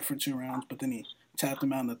 didn't fight for 2 rounds, but then he tapped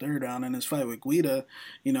him out in the 3rd round. And his fight with Guida,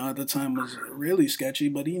 at the time was really sketchy,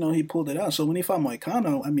 but, he pulled it out. So when he fought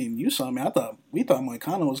Moicano, I mean, you saw me. We thought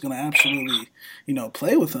Moicano was going to absolutely,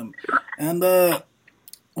 play with him. And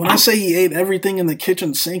when I say he ate everything in the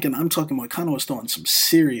kitchen sink, and I'm talking Moicano was throwing some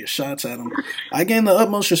serious shots at him, I gained the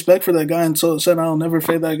utmost respect for that guy and so said I'll never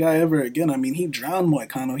fight that guy ever again. I mean, he drowned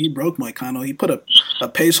Moicano. He broke Moicano. He put a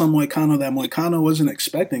pace on Moicano that Moicano wasn't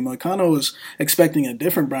expecting. Moicano was expecting a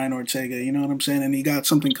different Brian Ortega, you know what I'm saying? And he got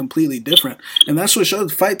something completely different. And that's what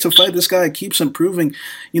showed fight to fight. This guy keeps improving.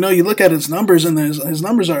 You look at his numbers, and his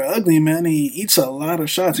numbers are ugly, man. He eats a lot of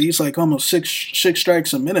shots. He eats almost six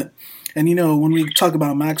strikes a minute. And, when we talk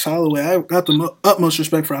about Max Holloway, I got the utmost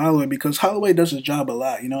respect for Holloway because Holloway does his job a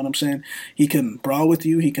lot. You know what I'm saying? He can brawl with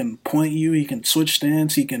you. He can point you. He can switch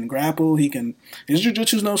stance. He can grapple. His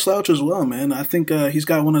jiu-jitsu's no slouch as well, man. I think he's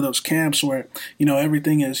got one of those camps where,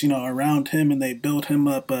 everything is, around him and they build him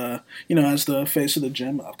up, as the face of the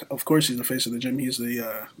gym. Of course he's the face of the gym. He's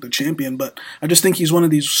the champion. But I just think he's one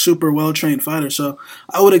of these super well-trained fighters. So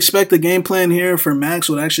I would expect the game plan here for Max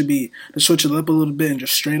would actually be to switch it up a little bit and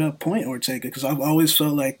just straight up point Ortega, because I've always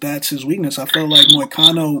felt like that's his weakness. I felt like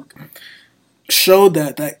Moicano showed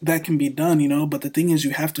that can be done, but the thing is you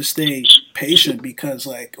have to stay patient because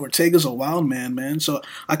Ortega's a wild man. So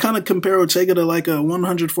I kind of compare Ortega to a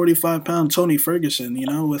 145-pound Tony Ferguson,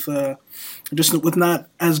 with not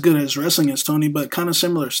as good as wrestling as Tony, but kind of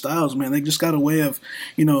similar styles, man. They just got a way of,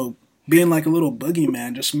 being like a little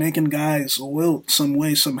boogeyman, just making guys wilt some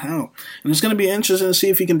way, somehow. And it's going to be interesting to see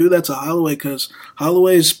if he can do that to Holloway, because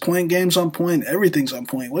Holloway's point game's on point. Everything's on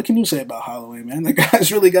point. What can you say about Holloway, man? The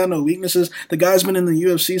guy's really got no weaknesses. The guy's been in the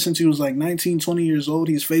UFC since he was like 19, 20 years old.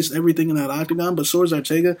 He's faced everything in that octagon, but so is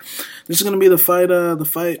Ortega. This is going to be the fight.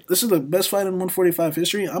 This is the best fight in 145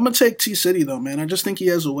 history. I'm going to take T-City, though, man. I just think he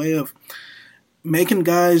has a way of making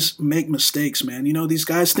guys make mistakes, man. You know, these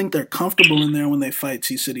guys think they're comfortable in there when they fight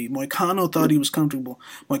T-City. Moicano thought he was comfortable.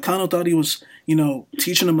 Moicano thought he was,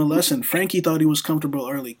 teaching him a lesson. Frankie thought he was comfortable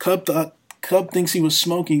early. Cub thinks he was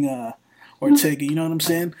smoking Ortega. You know what I'm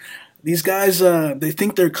saying? These guys, they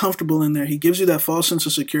think they're comfortable in there. He gives you that false sense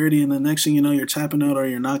of security, and the next thing you know, you're tapping out or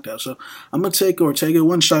you're knocked out. So I'm going to take Ortega. It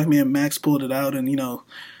wouldn't shock me if Max pulled it out and,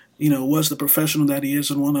 was the professional that he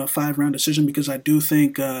is and won a 5-round decision, because I do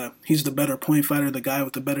think he's the better point fighter, the guy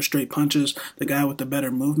with the better straight punches, the guy with the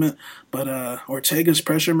better movement. But Ortega's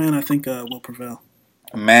pressure, man, I think will prevail.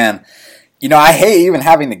 Man, I hate even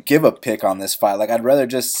having to give a pick on this fight. Like, I'd rather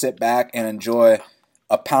just sit back and enjoy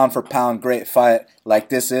a pound-for-pound great fight like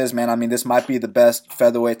this is, man. I mean, this might be the best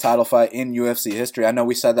featherweight title fight in UFC history. I know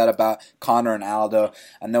we said that about Conor and Aldo.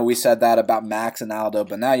 I know we said that about Max and Aldo.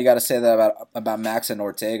 But now you got to say that about Max and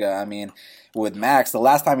Ortega. I mean, with Max, the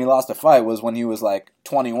last time he lost a fight was when he was like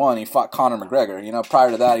 21. He fought Conor McGregor.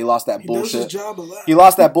 Prior to that, he lost that bullshit. He does his job a lot. He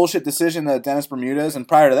lost that bullshit decision to Dennis Bermudez, and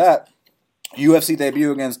prior to that, UFC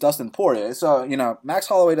debut against Dustin Poirier. So, Max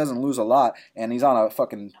Holloway doesn't lose a lot, and he's on a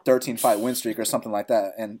fucking 13-fight win streak or something like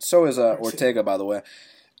that. And so is Ortega, by the way.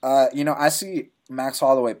 I see Max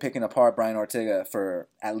Holloway picking apart Brian Ortega for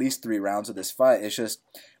at least 3 rounds of this fight. It's just,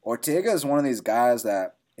 Ortega is one of these guys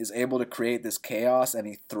that is able to create this chaos, and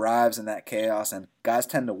he thrives in that chaos, and guys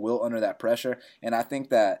tend to wilt under that pressure. And I think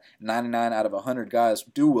that 99 out of 100 guys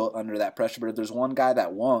do wilt under that pressure, but if there's one guy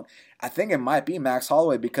that won't, I think it might be Max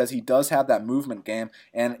Holloway, because he does have that movement game.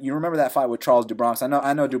 And you remember that fight with Charles DuBronx.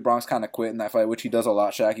 I know DuBronx kind of quit in that fight, which he does a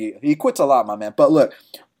lot, Shaq. He quits a lot, my man. But look,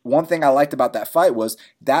 one thing I liked about that fight was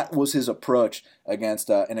his approach against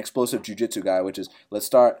an explosive jiu-jitsu guy, which is, let's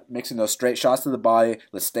start mixing those straight shots to the body,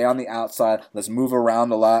 let's stay on the outside, let's move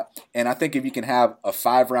around a lot. And I think if you can have a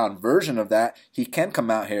 5-round version of that, he can come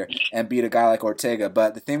out here and beat a guy like Ortega.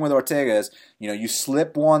 But the thing with Ortega is, you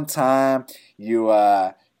slip one time, you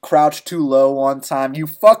crouch too low one time, you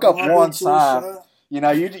fuck up one time,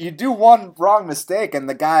 you do one wrong mistake, and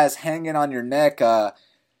the guy is hanging on your neck,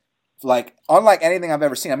 like, unlike anything I've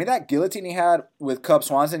ever seen. I mean, that guillotine he had with Cub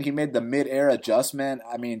Swanson, he made the mid-air adjustment.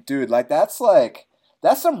 I mean, dude, that's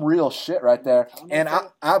some real shit right there. And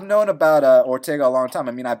I've known about Ortega a long time.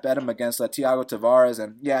 I mean, I bet him against Thiago Tavares.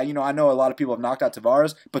 And, yeah, I know a lot of people have knocked out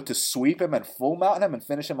Tavares, but to sweep him and full mount him and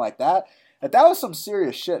finish him like that was some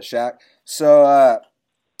serious shit, Shaq. So,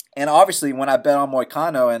 and obviously, when I bet on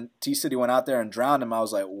Moicano and T-City went out there and drowned him, I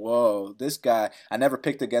was like, whoa, this guy, I never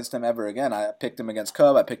picked against him ever again. I picked him against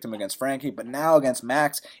Cub, I picked him against Frankie, but now against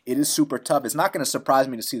Max, it is super tough. It's not going to surprise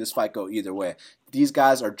me to see this fight go either way. These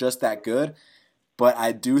guys are just that good, but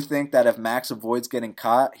I do think that if Max avoids getting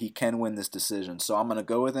caught, he can win this decision. So I'm going to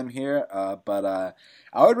go with him here, but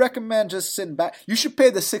I would recommend just sitting back. You should pay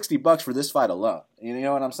the $60 for this fight alone. You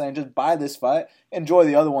know what I'm saying? Just buy this fight. Enjoy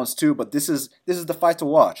the other ones too, but this is the fight to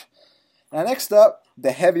watch. Now next up,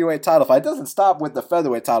 the heavyweight title fight. It doesn't stop with the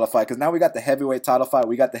featherweight title fight, because now we got the heavyweight title fight.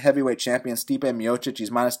 We got the heavyweight champion, Stipe Miocic. He's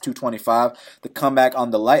minus 225. The comeback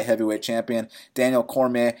on the light heavyweight champion, Daniel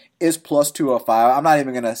Cormier, is plus 205. I'm not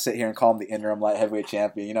even going to sit here and call him the interim light heavyweight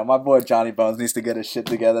champion. My boy Johnny Bones needs to get his shit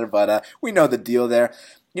together, but we know the deal there.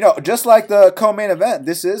 Just like the co-main event,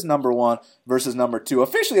 this is number 1 versus number 2.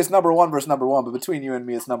 Officially, it's number 1 versus number 1, but between you and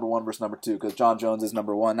me, it's number 1 versus number 2, because John Jones is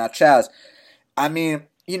number 1. Now, Chaz, I mean,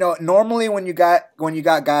 normally when you got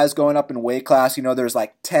guys going up in weight class, there's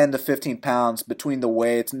like 10 to 15 pounds between the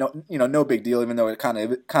weights. No big deal, even though it kind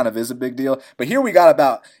of is a big deal. But here we got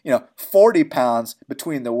about 40 pounds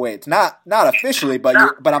between the weights. Not officially, but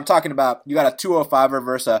I'm talking about, you got a 205er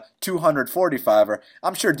versus a 245er.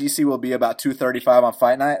 I'm sure DC will be about 235 on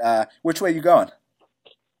fight night. Which way you going?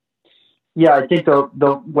 Yeah, I think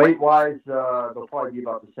the weight wise, they'll probably be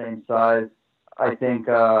about the same size. I think.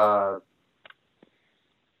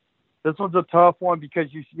 This one's a tough one, because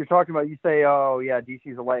you're talking about, you say, oh, yeah,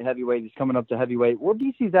 DC's a light heavyweight. He's coming up to heavyweight. Well,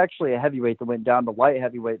 DC's actually a heavyweight that went down to light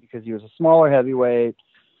heavyweight because he was a smaller heavyweight,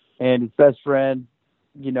 and his best friend,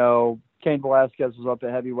 Cain Velasquez was up at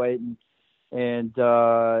heavyweight, and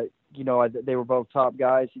they were both top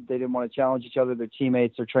guys. They didn't want to challenge each other. Their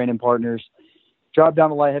teammates, their training partners. Dropped down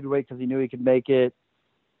to light heavyweight because he knew he could make it,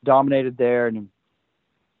 dominated there. And,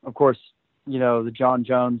 of course, the John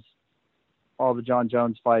Jones all the John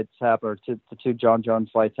Jones fights happen, or the two John Jones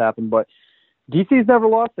fights happen. But DC's never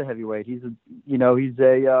lost a heavyweight. He is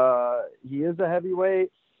a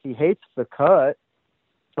heavyweight. He hates the cut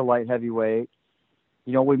to light heavyweight.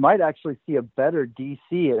 We might actually see a better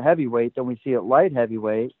DC at heavyweight than we see at light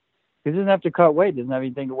heavyweight. He doesn't have to cut weight. Doesn't have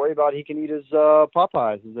anything to worry about. He can eat his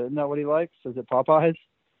Popeyes. Isn't that what he likes? Is it Popeyes?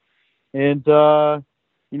 And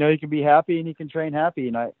he can be happy and he can train happy.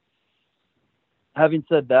 And having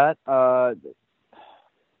said that,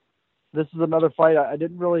 this is another fight. I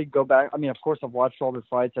didn't really go back. I mean, of course, I've watched all the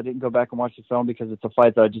fights. I didn't go back and watch the film because it's a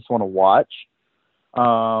fight that I just want to watch.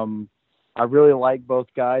 I really like both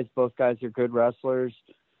guys. Both guys are good wrestlers.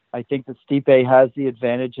 I think that Stipe has the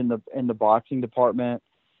advantage in the boxing department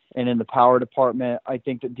and in the power department. I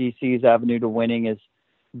think that DC's avenue to winning is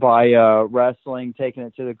by wrestling, taking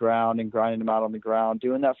it to the ground and grinding him out on the ground.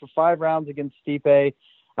 Doing that for 5 rounds against Stipe,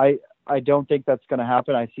 I don't think that's going to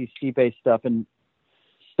happen. I see Stipe stuffing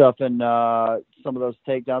some of those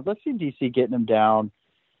takedowns. I've seen DC getting him down,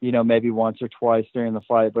 maybe once or twice during the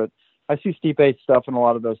fight, but I see Stipe stuffing a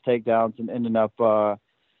lot of those takedowns and ending up,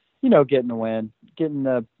 getting the win,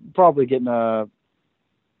 probably getting a,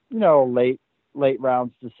 late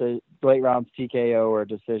rounds TKO or a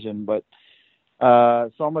decision. But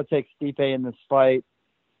so I'm going to take Stipe in this fight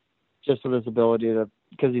just for his ability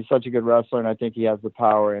because he's such a good wrestler, and I think he has the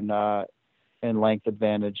power and length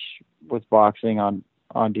advantage with boxing on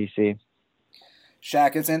DC.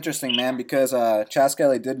 Shaq, it's interesting, man, because Chas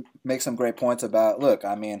Kelly did make some great points about, look,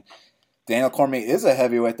 I mean, Daniel Cormier is a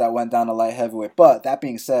heavyweight that went down to light heavyweight. But that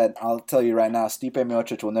being said, I'll tell you right now, Stipe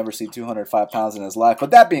Miocic will never see 205 pounds in his life.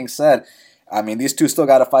 But that being said, I mean, these two still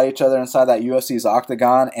got to fight each other inside that UFC's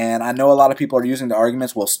octagon. And I know a lot of people are using the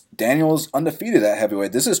arguments, well, Daniel's undefeated at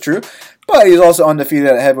heavyweight. This is true. But he's also undefeated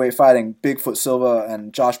at heavyweight fighting Bigfoot Silva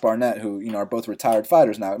and Josh Barnett, who, are both retired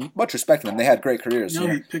fighters now. Much respect to them. They had great careers.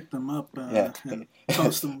 He picked them up and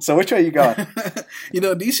tossed them. So which way you going?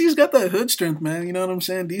 DC's got that hood strength, man. You know what I'm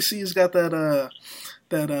saying? DC's got that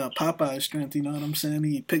Popeye strength, you know what I'm saying?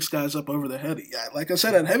 He picks guys up over the head. Like I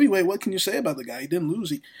said, at heavyweight, what can you say about the guy? He didn't lose.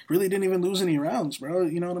 He really didn't even lose any rounds, bro.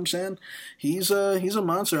 You know what I'm saying? He's a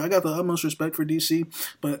monster. I got the utmost respect for DC,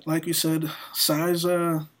 but like you said, size.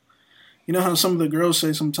 You know how some of the girls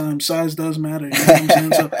say sometimes size does matter. You know what I'm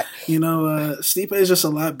saying? So, Stipe is just a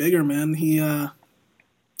lot bigger, man. He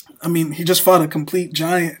just fought a complete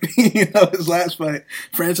giant, his last fight.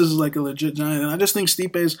 Francis is like a legit giant. And I just think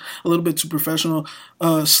Stipe is a little bit too professional.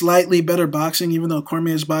 Slightly better boxing, even though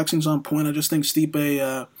Cormier's boxing's on point. I just think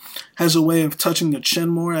Stipe has a way of touching the chin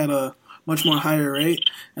more at a much more higher rate.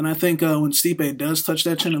 And I think when Stipe does touch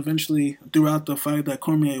that chin eventually throughout the fight, that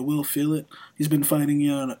Cormier will feel it. He's been fighting,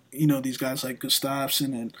 these guys like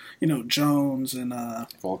Gustafsson and, Jones and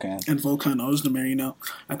Volkan Ozdemir,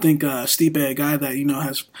 I think Stipe, a guy that,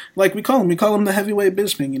 has, like we call him the heavyweight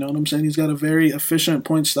Bisping, you know what I'm saying? He's got a very efficient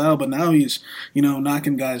point style, but now he's,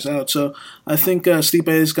 knocking guys out. So I think Stipe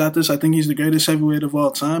has got this. I think he's the greatest heavyweight of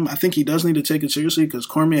all time. I think he does need to take it seriously because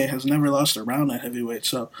Cormier has never lost a round at heavyweight.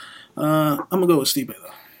 So I'm going to go with Stipe,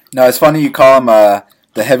 though. No, it's funny you call him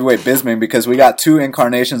the heavyweight Bisping because we got 2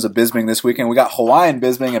 incarnations of Bisping this weekend. We got Hawaiian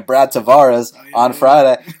Bisping and Brad Tavares on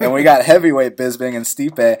Friday, and we got heavyweight Bisping and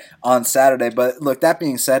Stipe on Saturday. But look, that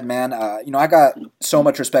being said, man, I got so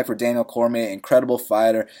much respect for Daniel Cormier, incredible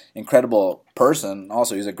fighter, incredible person.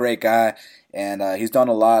 Also, he's a great guy, and he's done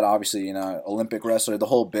a lot, obviously, Olympic wrestler, the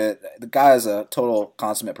whole bit. The guy is a total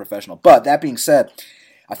consummate professional. But that being said,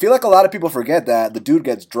 I feel like a lot of people forget that the dude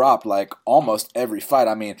gets dropped like almost every fight.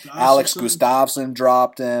 I mean, Alex Gustafsson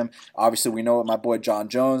dropped him. Obviously, we know what my boy John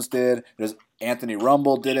Jones did. There's Anthony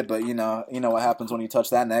Rumble did it, but you know what happens when you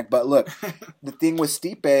touch that neck. But look, the thing with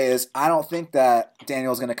Stipe is I don't think that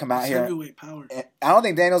Daniel's going to come out here. Heavyweight power. I don't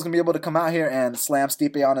think Daniel's going to be able to come out here and slam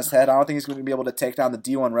Stipe on his head. I don't think he's going to be able to take down the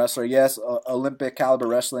D1 wrestler. Yes, Olympic caliber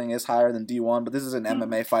wrestling is higher than D1, but this is an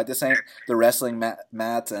MMA fight. This ain't the wrestling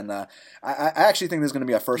mat. And I actually think this is going to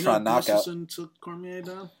be a first-round knockout. Took Cormier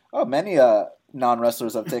down? Oh, many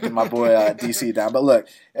non-wrestlers have taken my boy DC down. But look,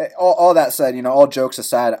 all that said, all jokes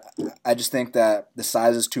aside, I just think that the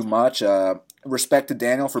size is too much. Respect to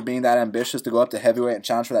Daniel for being that ambitious to go up to heavyweight and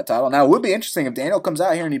challenge for that title. Now, it would be interesting if Daniel comes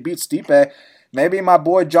out here and he beats Stipe. Maybe my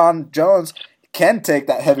boy John Jones can take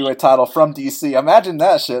that heavyweight title from DC. Imagine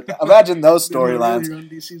that shit. Imagine those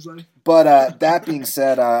storylines. But that being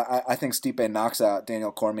said, I think Stipe knocks out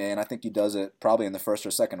Daniel Cormier, and I think he does it probably in the first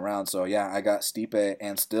or second round. So, yeah, I got Stipe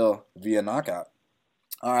and still via knockout.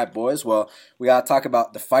 All right, boys. Well, we got to talk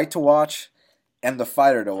about the fight to watch and the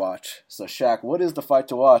fighter to watch. So, Shaq, what is the fight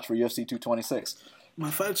to watch for UFC 226? My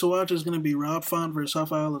fight to watch is going to be Rob Font versus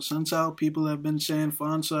Rafael Assunção. People have been saying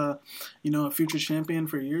Font's, a future champion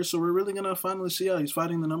for years, so we're really going to finally see how he's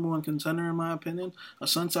fighting the number one contender, in my opinion.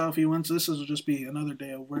 Assunção, if he wins this, will just be another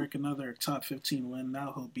day of work, another top 15 win.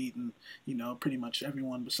 Now he'll beaten, pretty much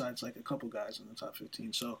everyone besides like a couple guys in the top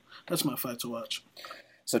 15. So that's my fight to watch.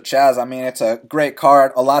 So Chaz, I mean, it's a great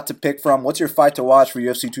card, a lot to pick from. What's your fight to watch for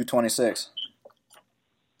UFC 226?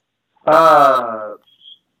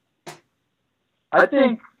 I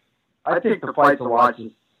think the fight to watch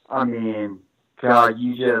is, I mean, God,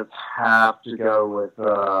 you just have to go with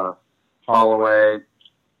Holloway.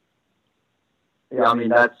 Yeah, I mean,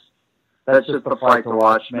 that's just the fight to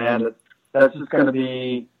watch, man. That's just going to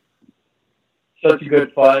be such a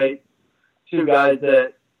good fight. Two guys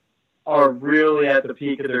that are really at the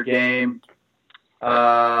peak of their game.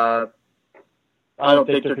 I don't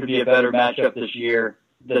think there could be a better matchup this year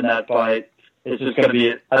than that fight. It's just going to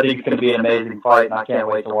be, I think it's going to be an amazing fight, and I can't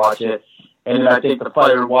wait to watch it. And then I think the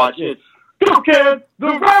fighter to watch is Gokhan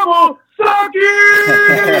the Rebel Saki!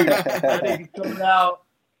 I think he's coming out,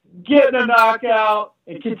 getting a knockout,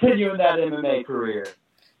 and continuing that MMA career.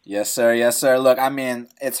 Yes, sir. Yes, sir. Look, I mean,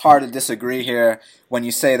 it's hard to disagree here when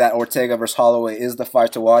you say that Ortega versus Holloway is the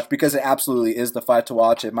fight to watch, because it absolutely is the fight to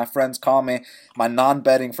watch. If my friends call me, my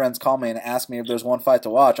non-betting friends call me and ask me if there's one fight to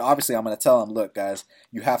watch, obviously I'm going to tell them, look, guys,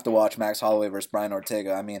 you have to watch Max Holloway versus Brian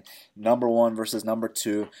Ortega. I mean, number one versus number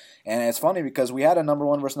two. And it's funny because we had a number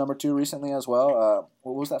one versus number two recently as well.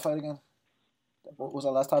 What was that fight again? What was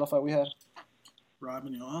that last title fight we had? Rob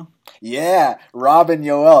and Yoel? Yeah, Rob and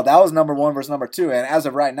Yoel. That was number one versus number two. And as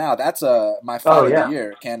of right now, that's my fight of the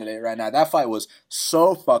year candidate right now. That fight was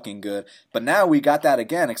so fucking good. But now we got that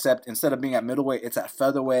again, except instead of being at middleweight, it's at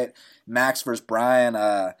featherweight. Max versus Brian.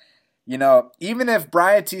 Even if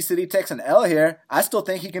Brian T. City takes an L here, I still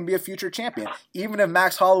think he can be a future champion. Even if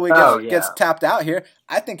Max Holloway gets tapped out here,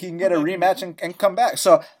 I think he can get a rematch and come back.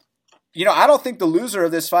 So, I don't think the loser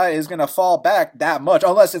of this fight is going to fall back that much,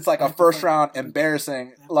 unless it's like a first-round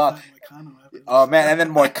embarrassing loss. Oh, man, and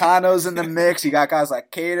then Moicano's in the mix. You got guys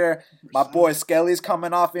like Cater. My boy Skelly's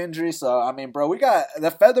coming off injury. So, I mean, bro, we got –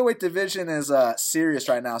 the featherweight division is serious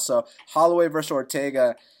right now. So, Holloway versus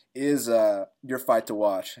Ortega is your fight to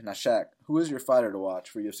watch. Now, Shaq, who is your fighter to watch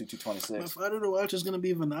for UFC 226? My fighter to watch is going to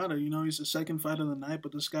be Venata. He's the second fight of the night,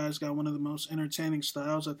 but this guy's got one of the most entertaining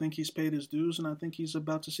styles. I think he's paid his dues, and I think he's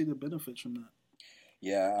about to see the benefits from that.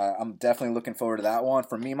 Yeah, I'm definitely looking forward to that one.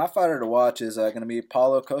 For me, my fighter to watch is going to be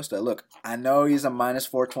Paulo Costa. Look, I know he's a minus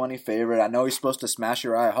 420 favorite. I know he's supposed to smash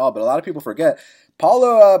Uriah Hall, but a lot of people forget.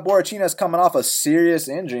 Paulo Borrachina is coming off a serious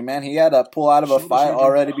injury, man. He had to pull out of a fight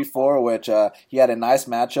already before, which he had a nice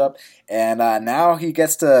matchup. And now he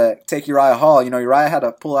gets to take Uriah Hall. Uriah had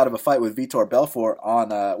to pull out of a fight with Vitor Belfort on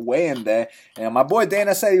weigh-in day. And my boy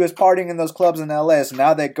Dana said he was partying in those clubs in L.A., so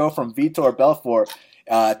now they go from Vitor Belfort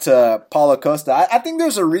to Paulo Costa. I think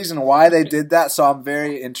there's a reason why they did that, so I'm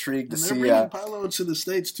very intrigued to see. They're bringing Paulo to the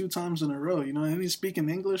States 2 times in a row, and he's speaking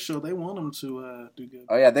English, so they want him to do good.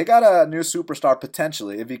 Oh, yeah, they got a new superstar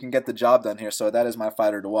potentially if he can get the job done here, so that is my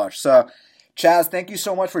fighter to watch. So, Chaz, thank you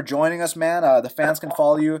so much for joining us, man. The fans can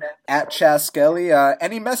follow you at Chaz Skelly.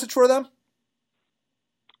 Any message for them?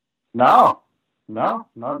 No,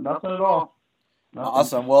 nothing at all. Nothing.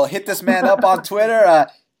 Awesome. Well, hit this man up on Twitter.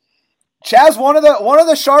 Chaz, one of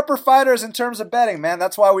the sharper fighters in terms of betting, man.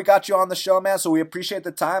 That's why we got you on the show, man. So we appreciate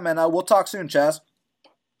the time, and we'll talk soon, Chaz.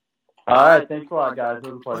 All right, thanks a lot, guys.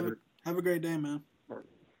 It was a pleasure. Have a great day, man.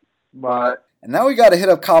 Bye. And now we got to hit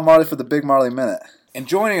up Kyle Marley for the Big Marley Minute. And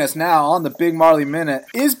joining us now on the Big Marley Minute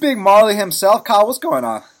is Big Marley himself. Kyle, what's going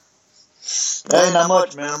on? Hey, not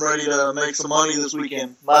much, man. I'm ready to make some money this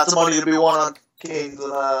weekend. Lots of money to be won on Kings,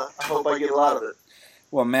 and I hope I get a lot of it.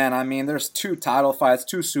 Well, man, I mean, there's 2 title fights,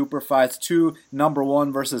 2 super fights, 2 number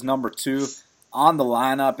 1 versus number 2 on the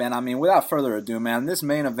lineup. And, I mean, without further ado, man, this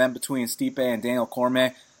main event between Stipe and Daniel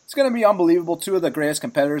Cormier, it's going to be unbelievable. 2 of the greatest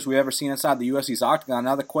competitors we've ever seen inside the UFC's octagon.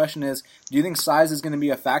 Now the question is, do you think size is going to be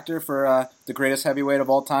a factor for the greatest heavyweight of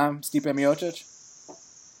all time, Stipe Miocic?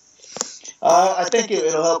 I think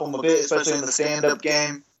it'll help him a bit, especially in the stand-up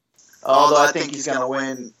game. Although I think he's going to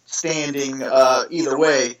win standing either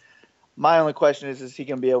way. My only question is he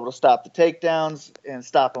going to be able to stop the takedowns and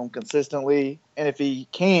stop them consistently? And if he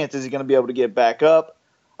can't, is he going to be able to get back up?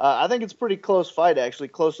 I think it's a pretty close fight, actually,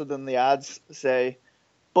 closer than the odds say.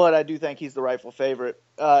 But I do think he's the rightful favorite.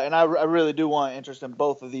 And I really do want interest in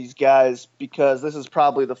both of these guys because this is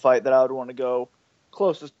probably the fight that I would want to go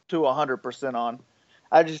closest to 100% on.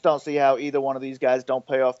 I just don't see how either one of these guys don't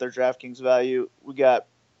pay off their DraftKings value. We got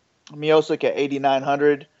Miocic at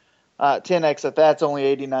 8,900. 10x at that's only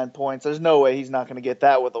 89 points. There's no way he's not going to get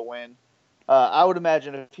that with a win. I would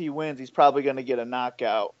imagine if he wins, he's probably going to get a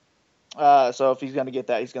knockout. So if he's going to get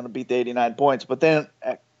that, he's going to beat the 89 points. But then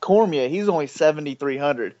at Cormier, he's only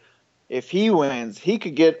 7,300. If he wins, he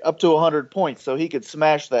could get up to 100 points, so he could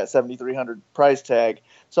smash that 7,300 price tag.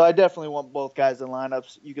 So I definitely want both guys in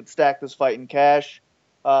lineups. You could stack this fight in cash,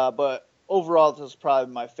 but overall, this is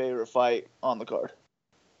probably my favorite fight on the card.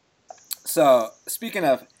 So speaking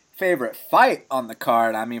of favorite fight on the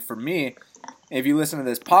card, I mean, for me, if you listen to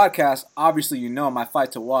this podcast, obviously you know my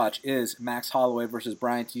fight to watch is Max Holloway versus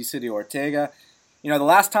Brian T. City Ortega. You know, the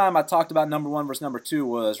last time I talked about number 1 versus number 2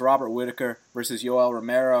 was Robert Whittaker versus Yoel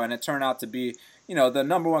Romero, and it turned out to be, you know, the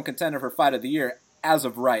number 1 contender for fight of the year as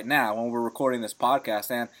of right now when we're recording this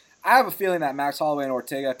podcast. And I have a feeling that Max Holloway and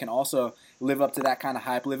Ortega can also live up to that kind of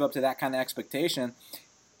hype, live up to that kind of expectation.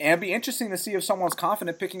 And it'd be interesting to see if someone's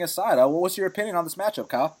confident picking a side. What's your opinion on this matchup,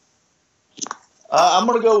 Kyle? I'm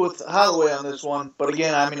going to go with Holloway on this one. But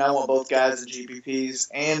again, I mean, I want both guys at GPPs.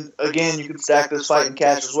 And again, you can stack this fight in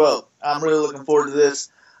cash as well. I'm really looking forward to this.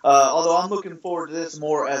 Although I'm looking forward to this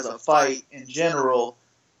more as a fight in general.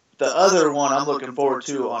 The other one I'm looking forward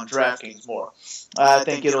to on DraftKings more. I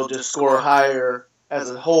think it'll just score higher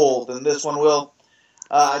as a whole than this one will.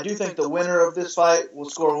 I do think the winner of this fight will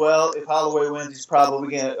score well. If Holloway wins, he's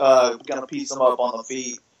probably going to piece him up on the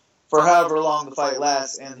feet for however long the fight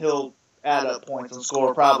lasts, and he'll add up points and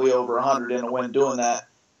score probably over 100 in a win doing that.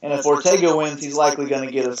 And if Ortega wins, he's likely going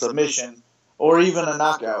to get a submission or even a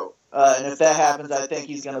knockout. And if that happens, I think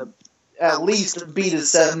he's going to at least beat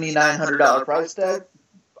his $7,900 price tag.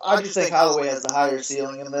 I just think Holloway has the higher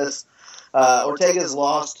ceiling in this. Ortega's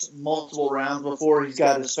lost multiple rounds before he's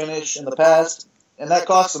got his finish in the past, and that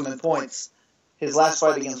cost him in points. His last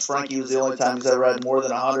fight against Frankie was the only time he's ever had more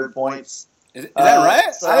than 100 points. Is that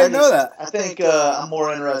right? So I didn't know that. I think I'm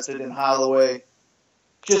more interested in Holloway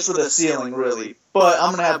just for the ceiling, really. But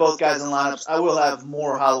I'm going to have both guys in lineups. I will have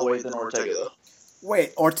more Holloway than Ortega, though.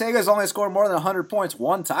 Wait, Ortega's only scored more than 100 points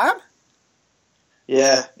one time?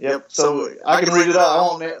 Yeah, yep. So I can read it out. I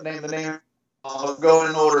won't name the name. I'll go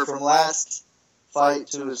in order from last fight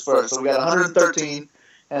to his first. So we got 113,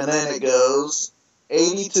 and then it goes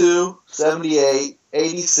 82, 78,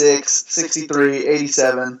 86, 63,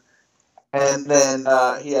 87, and then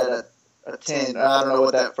he had a 10. I don't know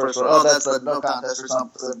what that first one. Oh, that's a no contest or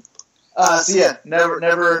something. So yeah, never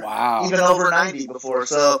wow. Even over 90 before.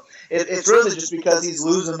 So it's really just because he's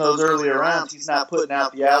losing those earlier rounds. He's not putting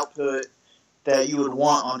out the output that you would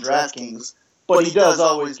want on DraftKings, but he does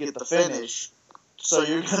always get the finish. So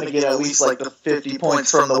you're going to get at least like the 50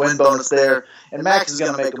 points from the win bonus there, and Max is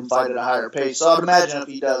going to make him fight at a higher pace. So I'd imagine if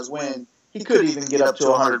he does win, he could even get up to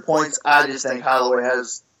 100 points. I just think Holloway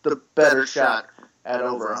has the better shot at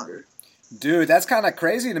over 100. Dude, that's kind of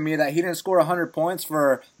crazy to me that he didn't score 100 points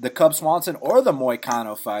for the Cub Swanson or the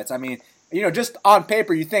Moicano fights. I mean, you know, just on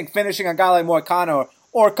paper, you think finishing a guy like Moicano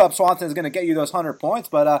or Cub Swanson is going to get you those 100 points,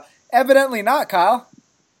 but evidently not, Kyle.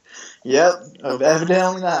 Yep,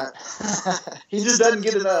 evidently not. He just doesn't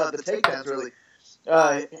get the takedowns, really.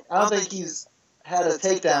 I don't think he's had a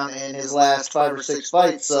takedown in his last 5 or 6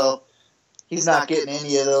 fights, so he's not getting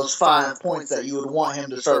any of those 5 points that you would want him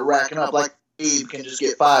to start racking up. Like Abe can just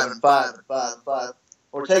get 5 and 5 and 5 and 5.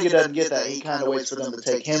 Ortega doesn't get that. He kind of waits for them to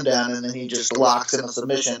take him down, and then he just locks in a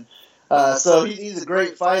submission. So he's a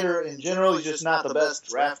great fighter in general. He's just not the best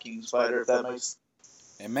DraftKings fighter, if that makes sense.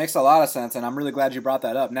 It makes a lot of sense, and I'm really glad you brought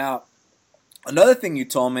that up. Now, another thing you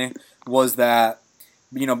told me was that,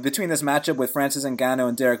 you know, between this matchup with Francis Ngannou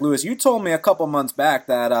and Derek Lewis, you told me a couple months back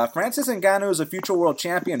that Francis Ngannou is a future world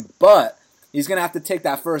champion, but he's going to have to take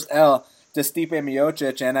that first L to Stipe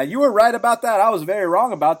Miocic, and you were right about that. I was very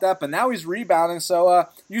wrong about that, but now he's rebounding. So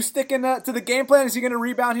you sticking to the game plan? Is he going to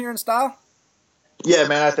rebound here in style? Yeah,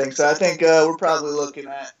 man, I think so. I think we're probably looking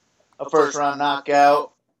at a first-round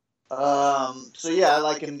knockout. So, yeah, I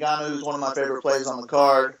like Ngannou, who's one of my favorite plays on the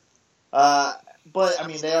card. But, I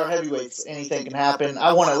mean, they are heavyweights. Anything can happen.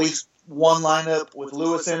 I want at least one lineup with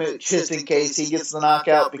Lewis in it just in case he gets the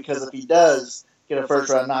knockout, because if he does get a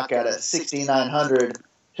first-round knockout at 6,900,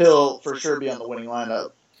 he'll for sure be on the winning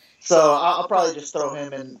lineup. So I'll probably just throw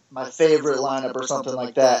him in my favorite lineup or something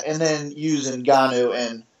like that, and then use Ngannou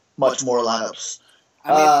in much more lineups.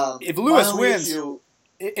 I mean, if Lewis wins,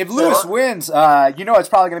 you know it's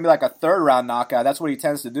probably going to be like a third-round knockout. That's what he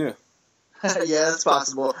tends to do. Yeah, that's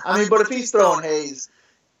possible. I mean, but if he's throwing Hayes,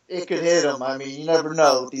 it could hit him. I mean, you never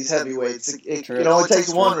know with these heavyweights. It only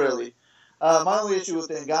takes one, really. My only issue with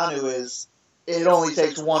Ngannou is it only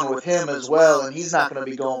takes one with him as well, and he's not going to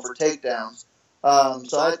be going for takedowns.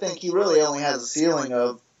 So I think he really only has a ceiling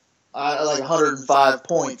of like 105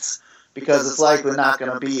 points. because it's likely not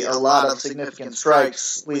going to be a lot of significant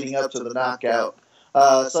strikes leading up to the knockout.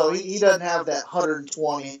 So he doesn't have that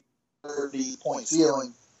 120, 30 point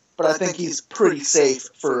ceiling, but I think he's pretty safe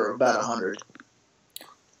for about 100.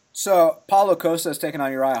 So Paulo Costa is taking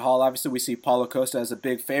on Uriah Hall. Obviously, we see Paulo Costa as a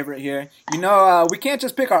big favorite here. We can't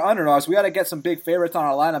just pick our underdogs. We got to get some big favorites on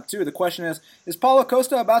our lineup too. The question is Paulo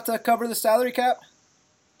Costa about to cover the salary cap?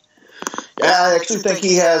 Yeah, I actually think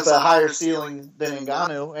he has a higher ceiling than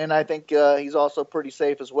Ngannou, and I think he's also pretty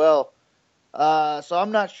safe as well. So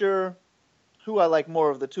I'm not sure who I like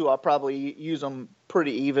more of the two. I'll probably use them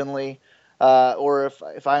pretty evenly. Or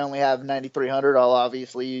if I only have 9,300, I'll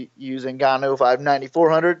obviously use Ngannou. If I have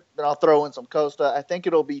 9,400, then I'll throw in some Costa. I think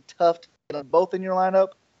it'll be tough to get them both in your lineup,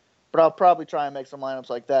 but I'll probably try and make some lineups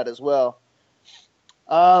like that as well.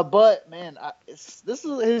 But, man, this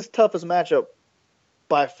is his toughest matchup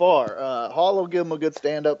by far. Hall will give him a good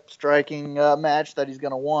stand-up striking match that he's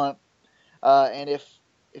going to want. And if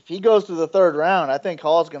he goes to the third round, I think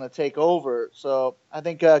Hall's going to take over. So I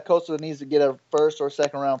think Costa needs to get a first or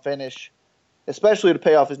second round finish, especially to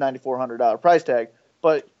pay off his $9,400 price tag,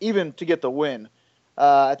 but even to get the win.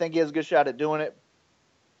 I think he has a good shot at doing it,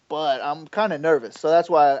 but I'm kind of nervous. So that's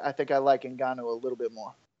why I think I like Ngannou a little bit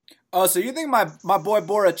more. Oh, so you think my boy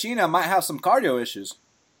Borrachina might have some cardio issues?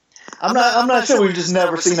 I'm not sure. We've just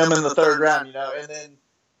never seen him in the third round, And then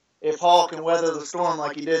if Hall can weather the storm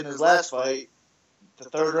like he did in his last fight, the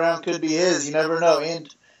third round could be his. You never know.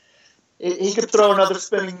 And he could throw another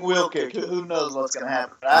spinning wheel kick. Who knows what's going to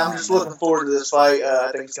happen? I'm just looking forward to this fight.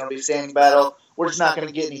 I think it's going to be a standing battle. We're just not going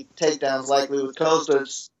to get any takedowns likely with Costa.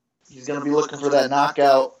 He's going to be looking for that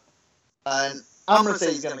knockout. And I'm going to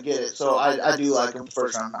say he's going to get it. So I do like him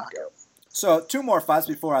first round knockout. So 2 more fights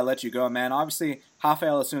before I let you go, man. Obviously,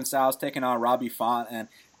 Rafael Assunção is taking on Robbie Font. And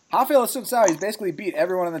Rafael Assunção, he's basically beat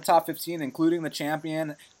everyone in the top 15, including the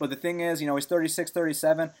champion. But the thing is, he's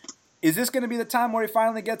 36-37. Is this going to be the time where he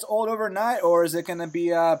finally gets old overnight, or is it going to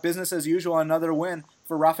be business as usual, another win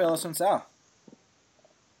for Rafael Assunção?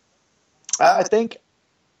 I think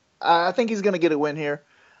he's going to get a win here.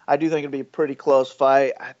 I do think it'll be a pretty close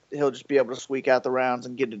fight. He'll just be able to squeak out the rounds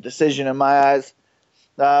and get a decision in my eyes.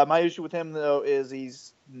 My issue with him, though, is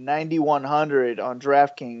he's 9,100 on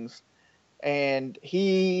DraftKings, and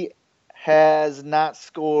he has not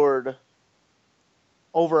scored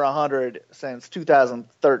over 100 since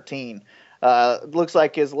 2013. Looks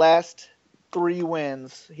like his last 3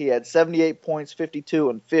 wins, he had 78 points, 52,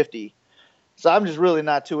 and 50. So I'm just really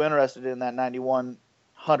not too interested in that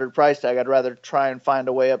 9,100 price tag. I'd rather try and find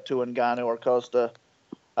a way up to Ngannou or Costa.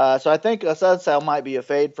 So I think Assunção might be a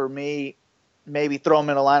fade for me. Maybe throw him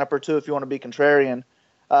in a lineup or two if you want to be contrarian.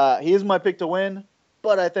 He is my pick to win,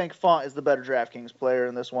 but I think Font is the better DraftKings player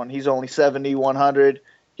in this one. He's only 7,100.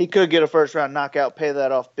 He could get a first-round knockout, pay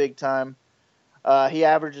that off big time. He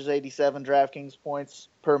averages 87 DraftKings points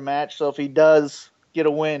per match, so if he does get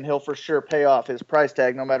a win, he'll for sure pay off his price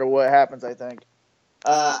tag no matter what happens, I think.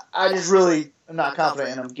 I just really am not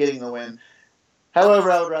confident in him getting the win.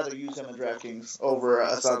 However, I would rather use him in DraftKings over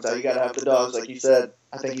Assunção. You got to have the dogs, like you said.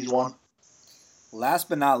 I think he's won. Last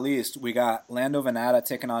but not least, we got Lando Vannata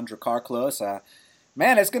taking on Drakkar Klose.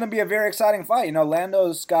 Man, it's going to be a very exciting fight.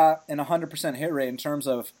 Lando's got an 100% hit rate in terms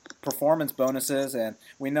of performance bonuses, and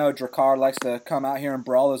we know Drakkar likes to come out here and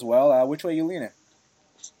brawl as well. Which way you leaning?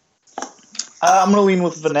 I'm going to lean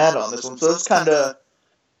with Vannata on this one. So it's kind of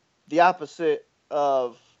the opposite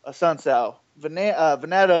of Assunção.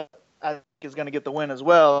 Vannata, I think, is going to get the win as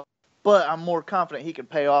well, but I'm more confident he can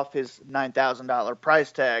pay off his $9,000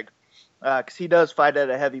 price tag because he does fight at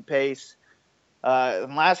a heavy pace.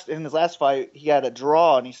 In his last fight, he had a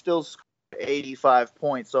draw, and he still scored 85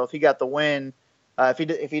 points. So if he got the win, if he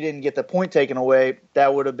didn't get the point taken away,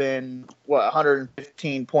 that would have been,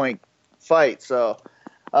 115-point fight. So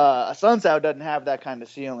Assunção doesn't have that kind of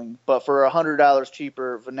ceiling, but for $100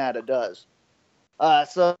 cheaper, Vannata does.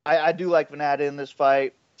 So I do like Vannata in this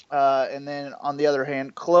fight. And then on the other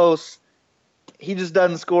hand, Klose, he just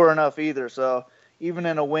doesn't score enough either. So even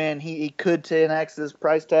in a win, he could 10x his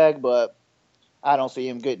price tag, but I don't see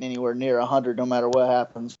him getting anywhere near 100 no matter what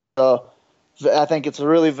happens. So I think it's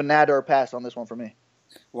really Vannata or pass on this one for me.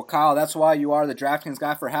 Well, Kyle, that's why you are the DraftKings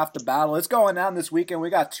guy for half the battle. It's going down this weekend. We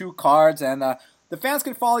got 2 cards, and the fans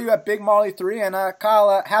can follow you at Big Marley 3. And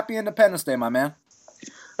Kyle, happy Independence Day, my man.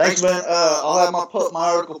 Thanks, man. I'll have my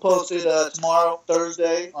article posted tomorrow,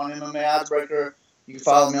 Thursday, on MMA Oddsbreaker. You can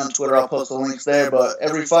follow me on Twitter. I'll post the links there. But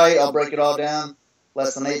every fight, I'll break it all down.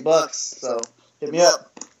 Less than $8. So hit me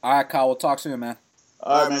up. All right, Kyle. We'll talk soon, man.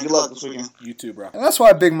 All right, man. Good luck this weekend. You too, bro. And that's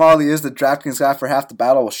why Big Marley is the DraftKings guy for Half the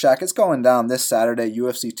Battle with Shaq. It's going down this Saturday,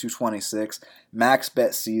 UFC 226. Max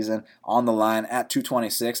bet season on the line at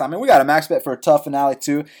 226. I mean, we got a max bet for a tough finale,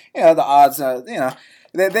 too. You know, the odds,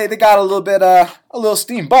 they got a little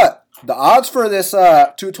steam. But the odds for this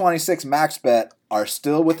 226 max bet are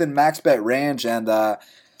still within max bet range, and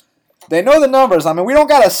they know the numbers. I mean, we don't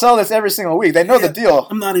got to sell this every single week. They know the deal.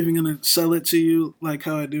 I'm not even going to sell it to you like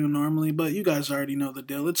how I do normally, but you guys already know the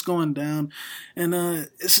deal. It's going down, and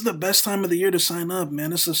it's the best time of the year to sign up,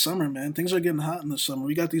 man. It's the summer, man. Things are getting hot in the summer.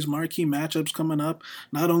 We got these marquee matchups coming up,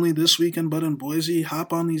 not only this weekend, but in Boise.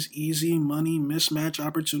 Hop on these easy money mismatch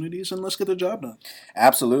opportunities, and let's get the job done.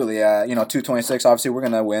 Absolutely. 226, obviously, we're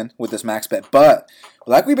going to win with this max bet, but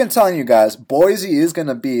like we've been telling you guys, Boise is going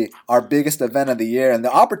to be our biggest event of the year, and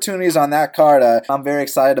the opportunities on that card, I'm very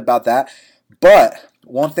excited about that. But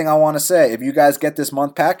one thing I want to say, if you guys get this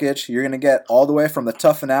month package, you're going to get all the way from the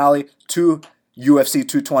tough finale to UFC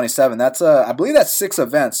 227. That's I believe that's 6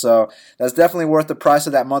 events, so that's definitely worth the price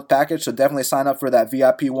of that month package. So definitely sign up for that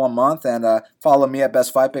VIP 1 month, and follow me at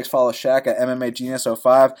Best Fight Picks. Follow Shaq at MMA Genius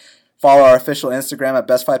 05. Follow our official Instagram at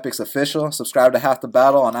Best Fight Picks Official. Subscribe to Half the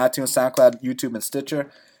Battle on iTunes, SoundCloud, YouTube, and Stitcher.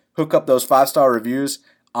 Hook up those 5-star reviews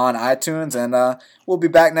on iTunes, and we'll be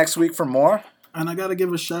back next week for more. And I gotta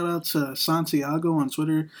give a shout out to Santiago on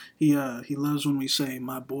Twitter. He loves when we say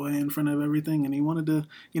 "my boy" in front of everything, and he wanted to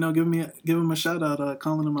give him a shout out,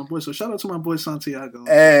 calling him my boy. So shout out to my boy Santiago.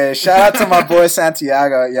 Hey, shout out to my boy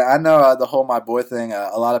Santiago. Yeah, I know the whole "my boy" thing.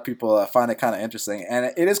 A lot of people find it kind of interesting,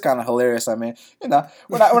 and it is kind of hilarious. I mean, we're not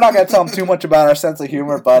gonna tell them too much about our sense of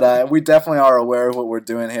humor, but we definitely are aware of what we're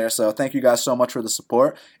doing here. So thank you guys so much for the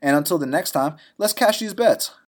support, and until the next time, let's cash these bets.